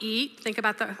what we eat. Think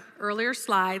about the earlier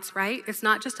slides, right? It's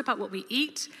not just about what we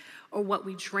eat or what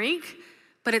we drink,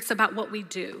 but it's about what we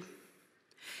do.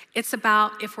 It's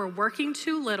about if we're working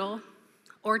too little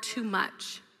or too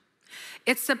much.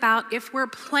 It's about if we're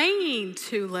playing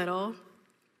too little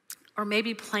or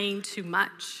maybe playing too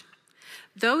much.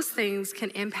 Those things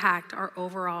can impact our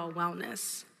overall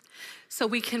wellness. So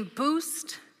we can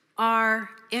boost our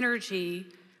energy.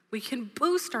 We can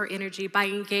boost our energy by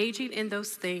engaging in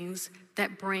those things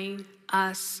that bring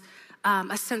us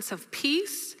a sense of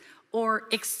peace or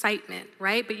excitement,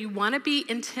 right? But you want to be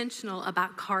intentional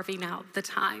about carving out the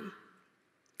time.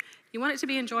 You want it to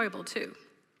be enjoyable too.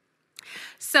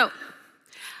 So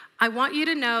I want you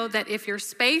to know that if your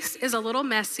space is a little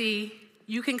messy,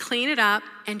 you can clean it up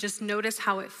and just notice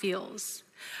how it feels.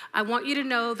 I want you to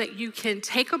know that you can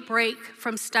take a break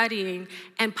from studying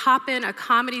and pop in a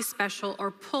comedy special or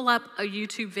pull up a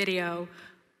YouTube video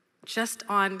just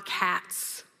on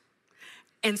cats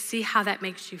and see how that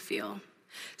makes you feel.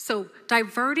 So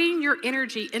diverting your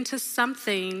energy into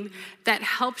something that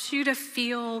helps you to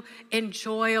feel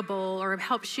enjoyable or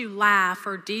helps you laugh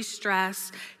or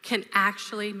de-stress can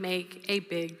actually make a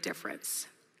big difference.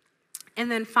 And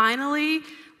then finally,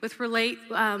 as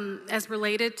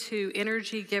related to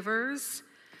energy givers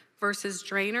versus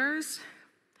drainers,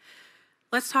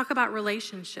 let's talk about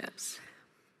relationships.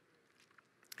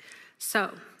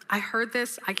 So I heard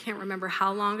this, I can't remember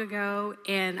how long ago,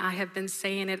 and I have been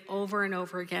saying it over and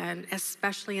over again,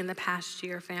 especially in the past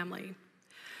year, family.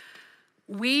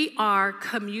 We are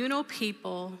communal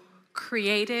people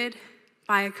created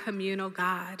by a communal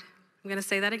God. I'm gonna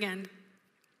say that again.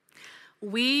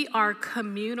 We are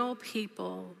communal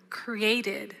people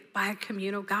created by a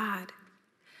communal God.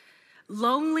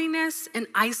 Loneliness and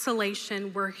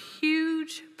isolation were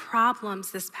huge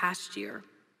problems this past year.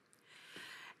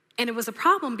 And it was a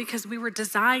problem because we were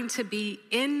designed to be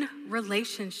in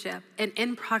relationship and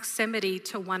in proximity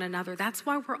to one another. That's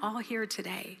why we're all here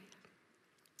today.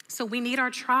 So we need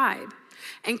our tribe.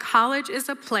 And college is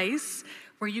a place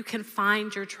where you can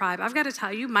find your tribe. I've got to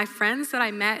tell you, my friends that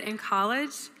I met in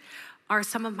college are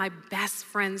some of my best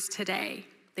friends today.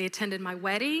 They attended my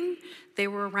wedding. They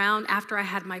were around after I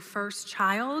had my first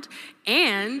child.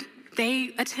 And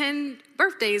they attend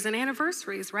birthdays and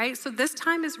anniversaries, right? So this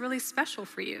time is really special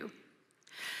for you.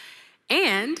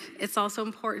 And it's also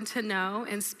important to know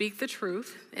and speak the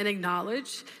truth and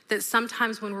acknowledge that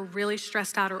sometimes when we're really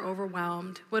stressed out or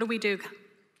overwhelmed, what do?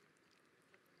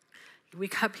 We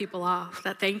cut people off.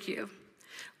 Thank you.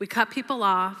 We cut people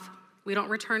off, we don't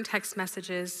return text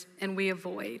messages, and we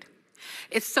avoid.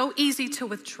 It's so easy to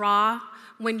withdraw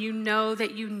when you know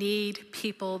that you need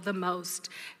people the most.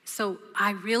 So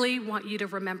I really want you to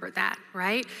remember that,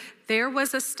 right? There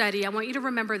was a study, I want you to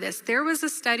remember this. There was a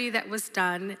study that was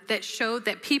done that showed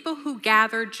that people who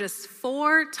gathered just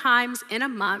 4 times in a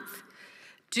month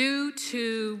due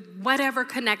to whatever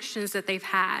connections that they've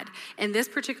had. And this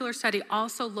particular study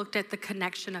also looked at the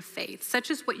connection of faith,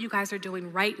 such as what you guys are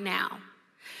doing right now.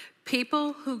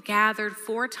 People who gathered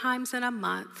 4 times in a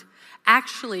month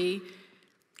actually,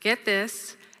 get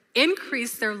this,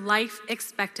 increase their life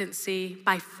expectancy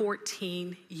by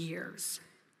 14 years,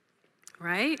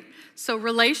 right? So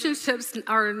relationships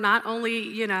are not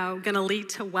only, gonna lead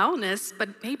to wellness,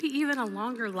 but maybe even a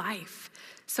longer life.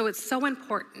 So it's so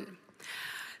important.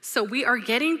 So we are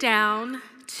getting down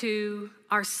to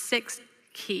our 6th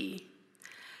key.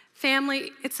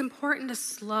 Family, it's important to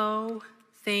slow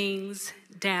things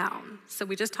down. So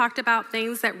we just talked about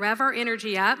things that rev our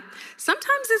energy up.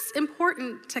 Sometimes it's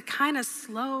important to kind of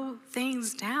slow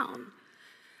things down.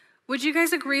 Would you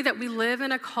guys agree that we live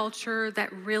in a culture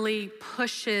that really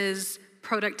pushes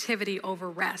productivity over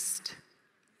rest?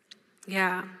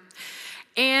 Yeah.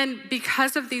 And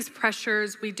because of these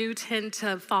pressures, we do tend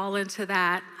to fall into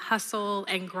that hustle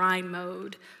and grind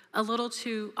mode a little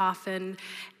too often,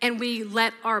 and we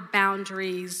let our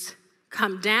boundaries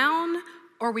come down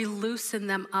or we loosen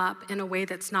them up in a way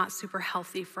that's not super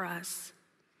healthy for us.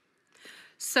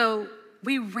 So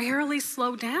we rarely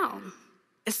slow down,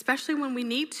 especially when we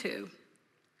need to.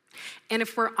 And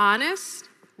if we're honest,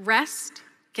 rest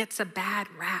gets a bad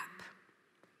rap.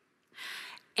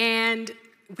 And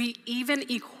we even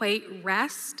equate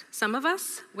rest, some of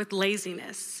us, with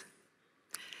laziness.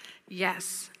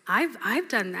 Yes, I've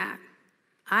done that.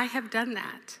 I have done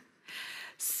that.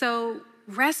 So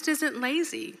rest isn't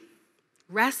lazy.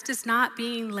 Rest is not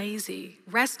being lazy.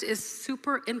 Rest is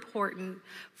super important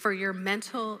for your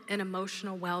mental and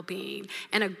emotional well-being.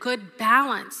 And a good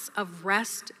balance of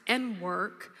rest and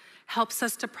work helps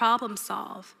us to problem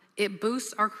solve. It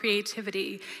boosts our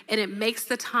creativity, and it makes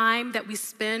the time that we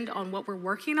spend on what we're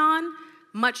working on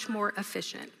much more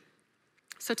efficient.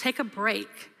 So take a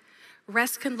break.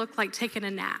 Rest can look like taking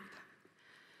a nap.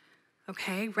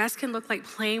 Okay? Rest can look like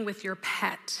playing with your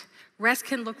pet. Rest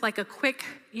can look like a quick,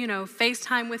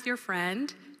 FaceTime with your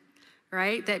friend,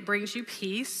 right? That brings you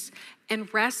peace.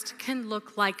 And rest can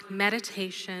look like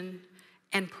meditation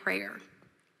and prayer.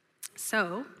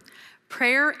 So,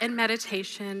 prayer and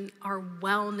meditation are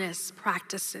wellness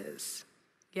practices.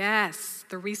 Yes,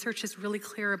 the research is really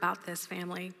clear about this,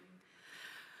 family.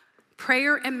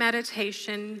 Prayer and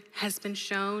meditation has been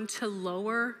shown to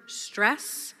lower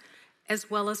stress as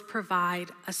well as provide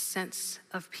a sense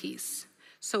of peace.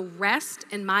 So rest,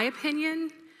 in my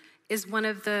opinion, is one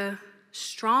of the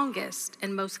strongest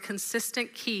and most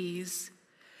consistent keys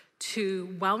to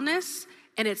wellness,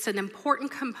 and it's an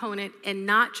important component in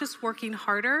not just working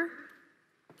harder,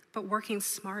 but working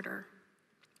smarter.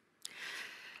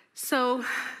 So,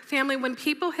 family, when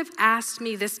people have asked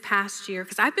me this past year,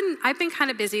 because I've been kind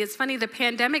of busy. It's funny, the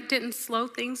pandemic didn't slow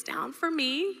things down for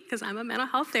me because I'm a mental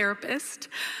health therapist.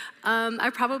 I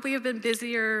probably have been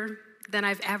busier than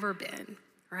I've ever been,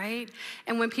 right?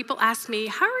 And when people ask me,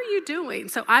 how are you doing?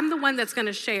 So I'm the one that's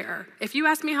gonna share. If you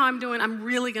ask me how I'm doing, I'm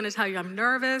really gonna tell you I'm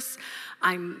nervous,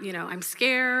 I'm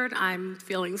scared, I'm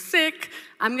feeling sick,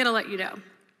 I'm gonna let you know.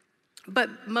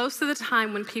 But most of the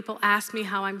time when people ask me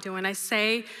how I'm doing, I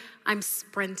say I'm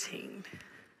sprinting.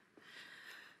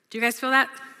 Do you guys feel that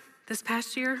this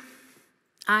past year?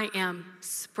 I am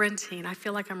sprinting. I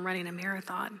feel like I'm running a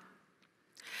marathon.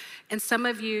 And some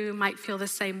of you might feel the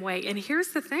same way. And here's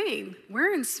the thing,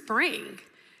 we're in spring.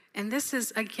 And this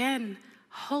is, again,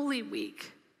 Holy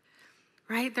Week,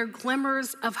 right? There are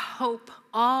glimmers of hope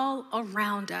all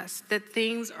around us that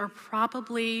things are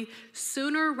probably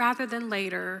sooner rather than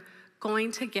later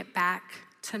going to get back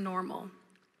to normal.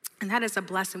 And that is a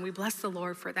blessing. We bless the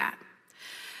Lord for that.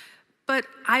 But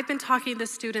I've been talking to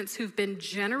students who've been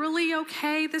generally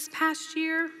okay this past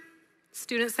year,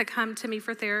 students that come to me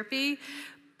for therapy,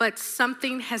 but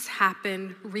something has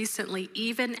happened recently,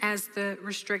 even as the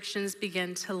restrictions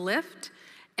begin to lift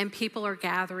and people are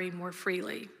gathering more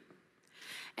freely.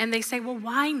 And they say, well,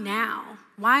 why now?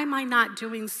 Why am I not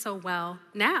doing so well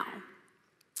now?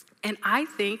 And I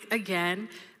think, again,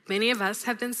 many of us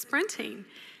have been sprinting.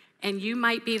 And you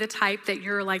might be the type that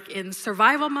you're like in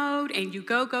survival mode and you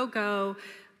go, go, go.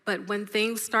 But when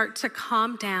things start to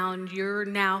calm down, you're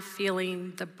now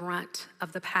feeling the brunt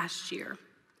of the past year.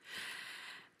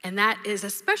 And that is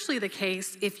especially the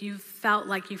case if you felt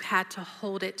like you've had to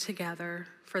hold it together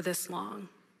for this long.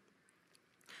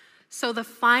 So the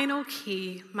final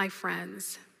key, my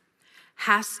friends,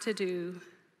 has to do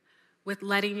with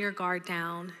letting your guard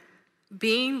down,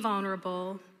 being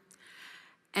vulnerable,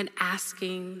 and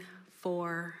asking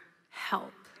for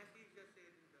help.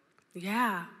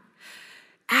 Yeah,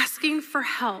 asking for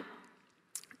help.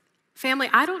 Family,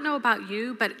 I don't know about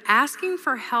you, but asking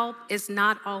for help is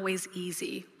not always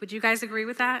easy. Would you guys agree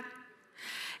with that?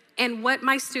 And what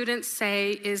my students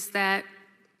say is that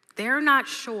they're not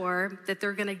sure that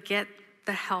they're gonna get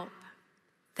the help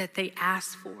that they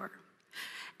asked for.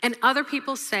 And other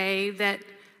people say that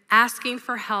asking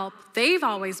for help, they've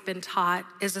always been taught,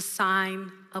 is a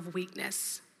sign of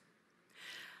weakness.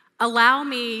 Allow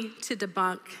me to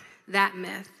debunk that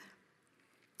myth.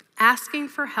 Asking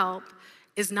for help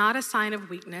is not a sign of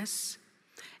weakness.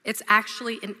 It's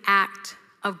actually an act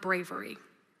of bravery.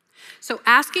 So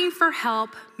asking for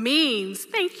help means,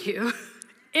 thank you.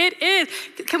 It is.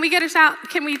 Can we get a shout?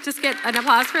 Can we just get an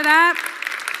applause for that?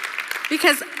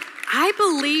 Because I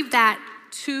believe that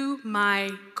to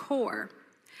my core.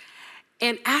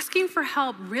 And asking for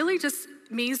help really just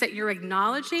means that you're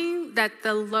acknowledging that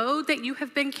the load that you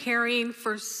have been carrying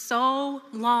for so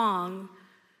long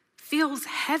feels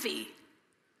heavy.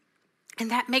 And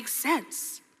that makes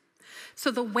sense.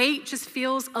 So the weight just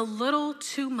feels a little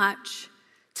too much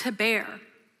to bear.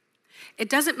 It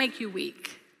doesn't make you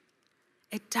weak.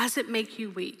 It doesn't make you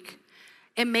weak.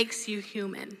 It makes you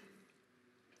human.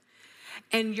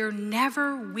 And you're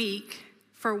never weak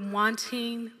for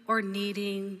wanting or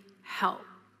needing help.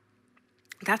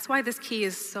 That's why this key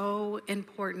is so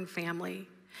important, family.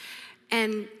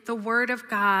 And the Word of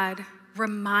God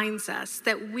reminds us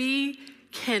that we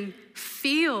can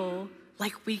feel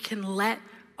like we can let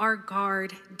our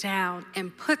guard down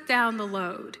and put down the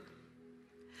load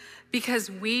because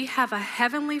we have a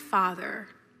Heavenly Father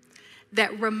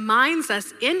that reminds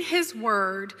us in His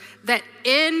Word that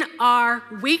in our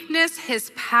weakness,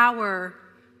 His power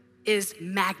is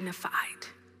magnified.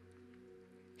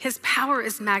 His power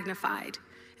is magnified.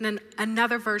 And then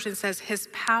another version says, His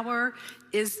power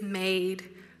is made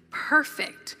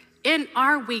perfect in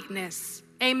our weakness.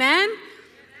 Amen?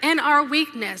 In our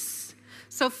weakness.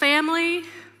 So family,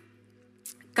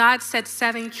 God said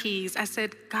 7 keys. I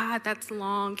said, God, that's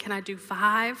long. Can I do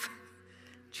 5?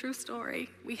 True story.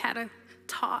 We had a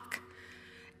talk.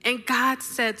 And God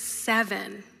said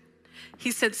 7.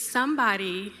 He said,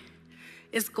 somebody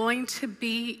is going to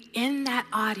be in that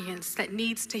audience that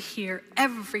needs to hear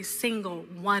every single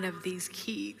one of these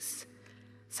keys.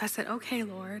 So I said, okay,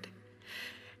 Lord.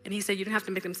 And He said, you don't have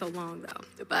to make them so long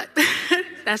though, but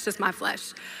that's just my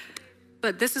flesh.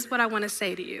 But this is what I want to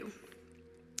say to you.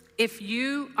 If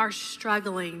you are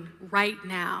struggling right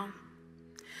now,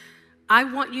 I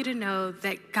want you to know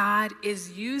that God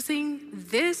is using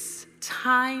this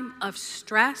time of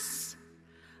stress,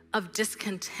 of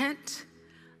discontent,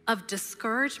 of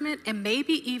discouragement, and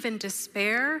maybe even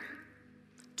despair,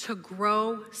 to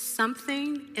grow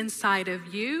something inside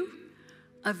of you,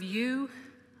 of you,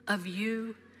 of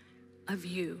you, of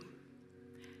you,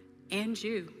 and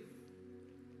you.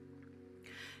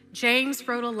 James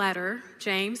wrote a letter,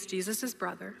 James, Jesus'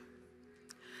 brother,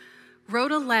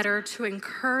 wrote a letter to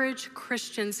encourage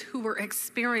Christians who were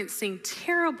experiencing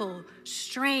terrible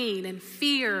strain and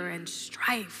fear and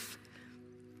strife.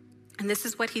 And this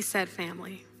is what he said,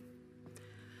 family.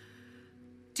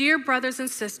 Dear brothers and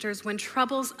sisters, when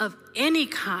troubles of any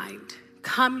kind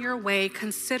come your way,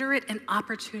 consider it an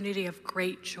opportunity of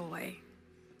great joy.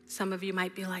 Some of you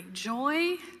might be like,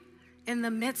 joy in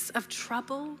the midst of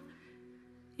trouble?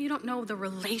 You don't know the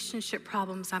relationship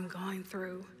problems I'm going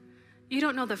through. You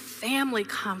don't know the family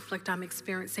conflict I'm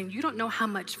experiencing. You don't know how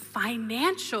much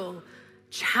financial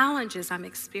challenges I'm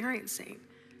experiencing.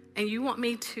 And you want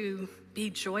me to be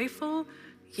joyful?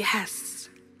 Yes.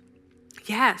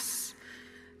 Yes.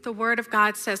 The Word of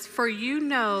God says, for you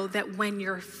know that when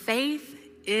your faith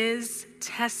is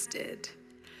tested,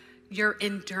 your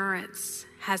endurance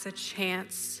has a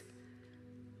chance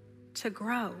to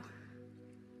grow.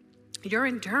 Your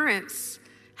endurance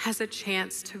has a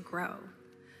chance to grow.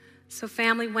 So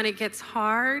family, when it gets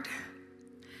hard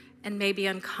and maybe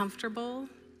uncomfortable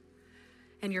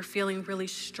and you're feeling really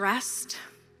stressed,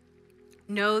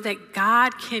 know that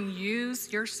God can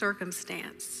use your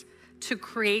circumstance to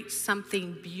create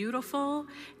something beautiful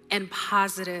and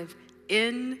positive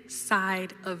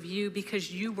inside of you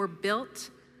because you were built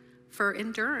for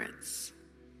endurance.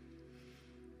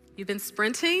 You've been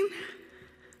sprinting,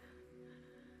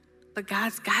 but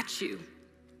God's got you.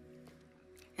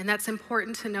 And that's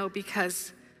important to know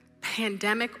because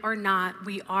pandemic or not,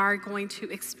 we are going to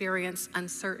experience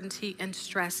uncertainty and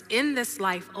stress in this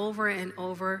life over and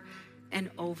over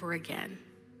and over again.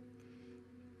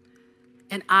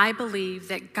 And I believe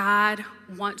that God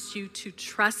wants you to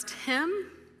trust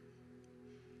Him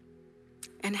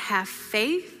and have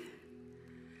faith.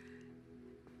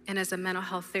 And as a mental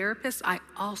health therapist, I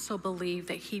also believe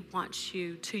that He wants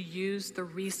you to use the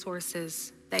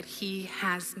resources that He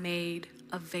has made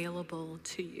available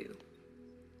to you.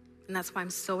 And that's why I'm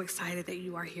so excited that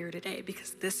you are here today,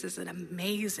 because this is an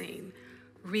amazing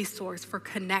resource for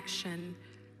connection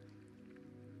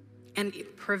and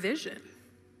provision.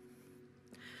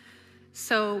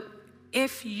 So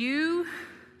if you,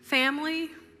 family,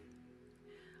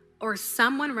 or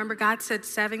someone, remember God said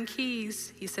 7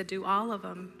 keys. He said do all of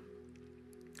them.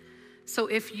 So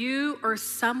if you or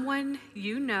someone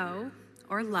you know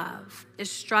or love is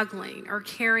struggling or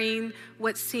carrying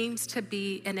what seems to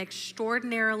be an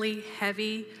extraordinarily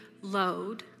heavy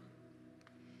load,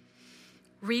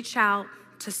 reach out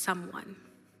to someone.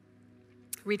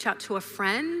 Reach out to a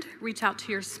friend, reach out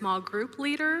to your small group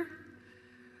leader,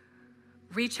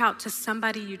 reach out to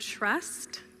somebody you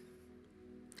trust,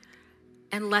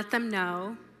 and let them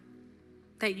know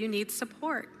that you need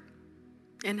support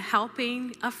in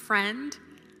helping a friend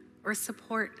or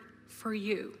support for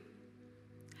you.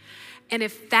 And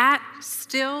if that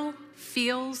still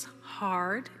feels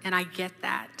hard, and I get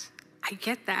that.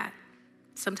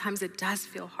 Sometimes it does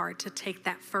feel hard to take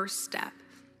that first step.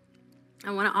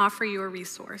 I want to offer you a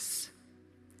resource.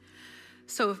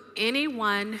 So if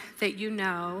anyone that you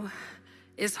know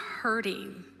is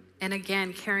hurting, and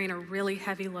again, carrying a really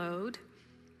heavy load,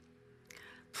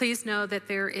 please know that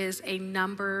there is a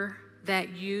number that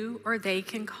you or they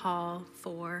can call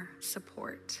for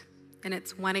support. And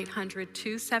it's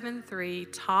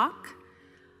 1-800-273-TALK,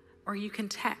 or you can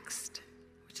text,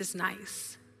 which is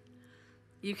nice.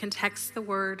 You can text the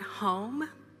word HOME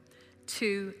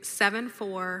to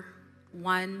 741-1741.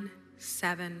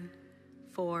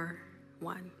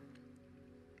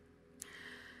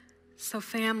 So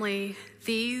family,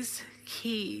 these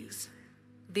keys,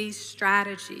 these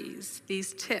strategies,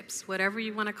 these tips, whatever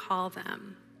you want to call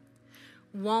them,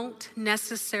 won't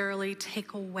necessarily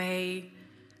take away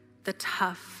the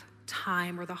tough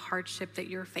time or the hardship that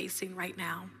you're facing right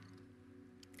now.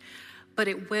 But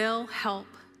it will help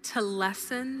to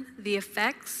lessen the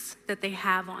effects that they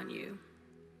have on you.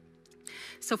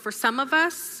 So for some of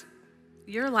us,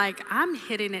 you're like, I'm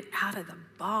hitting it out of the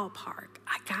ballpark.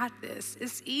 I got this.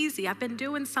 It's easy. I've been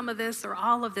doing some of this or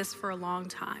all of this for a long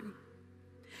time.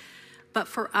 But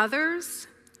for others,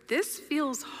 this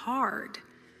feels hard.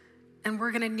 And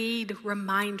we're going to need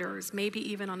reminders,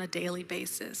 maybe even on a daily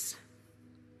basis.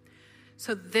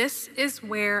 So this is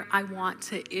where I want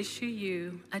to issue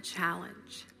you a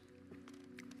challenge.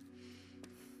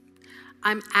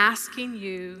 I'm asking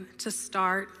you to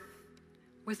start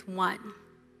with one.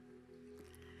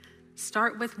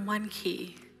 Start with one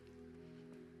key.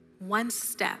 one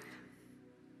step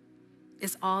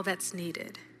is all that's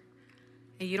needed.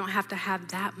 And you don't have to have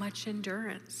that much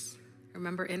endurance.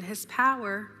 Remember, in his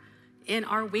power, in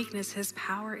our weakness, his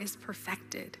power is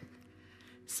perfected.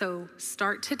 So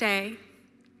start today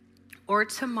or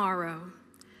tomorrow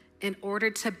in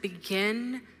order to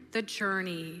begin the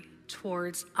journey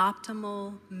towards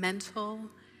optimal mental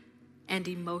and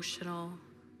emotional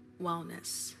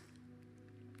wellness.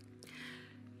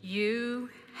 You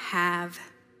have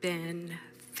been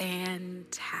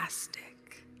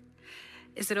fantastic.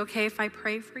 Is it okay if I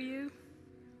pray for you?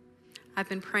 I've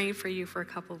been praying for you for a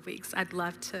couple of weeks. I'd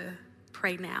love to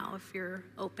pray now if you're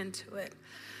open to it.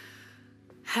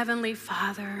 Heavenly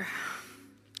Father,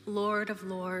 Lord of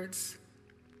Lords,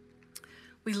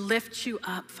 we lift you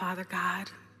up, Father God.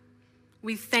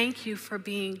 We thank you for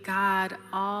being God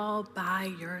all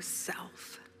by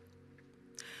yourself.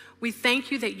 We thank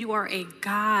you that you are a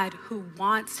God who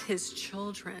wants his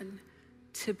children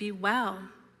to be well.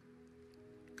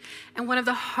 And one of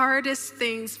the hardest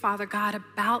things, Father God,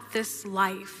 about this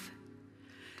life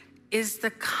is the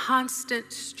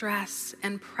constant stress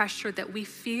and pressure that we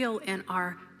feel in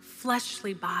our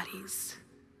fleshly bodies.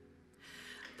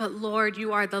 But Lord,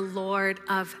 you are the Lord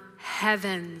of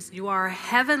heavens. You are a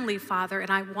heavenly Father, and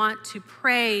I want to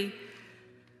pray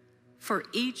for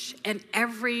each and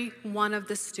every one of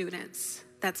the students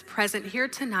that's present here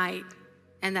tonight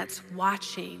and that's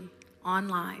watching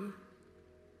online,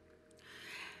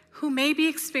 who may be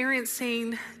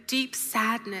experiencing deep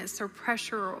sadness or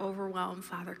pressure or overwhelm,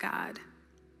 Father God.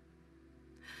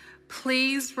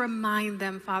 Please remind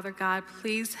them, Father God,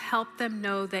 please help them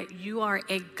know that you are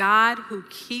a God who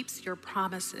keeps your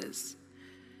promises.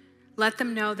 Let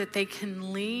them know that they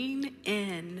can lean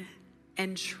in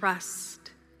and trust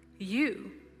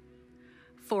you,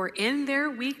 for in their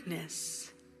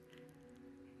weakness,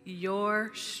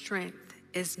 your strength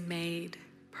is made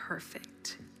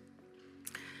perfect.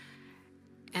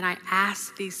 And I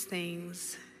ask these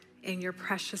things in your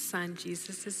precious Son,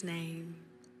 Jesus' name.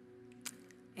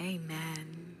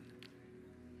 Amen.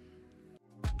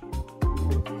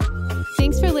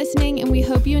 Thanks for listening, and we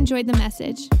hope you enjoyed the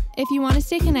message. If you want to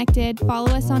stay connected,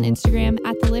 follow us on Instagram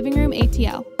at The Living Room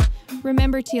ATL.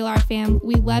 Remember, TLR fam,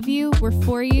 we love you, we're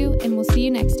for you, and we'll see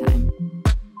you next time.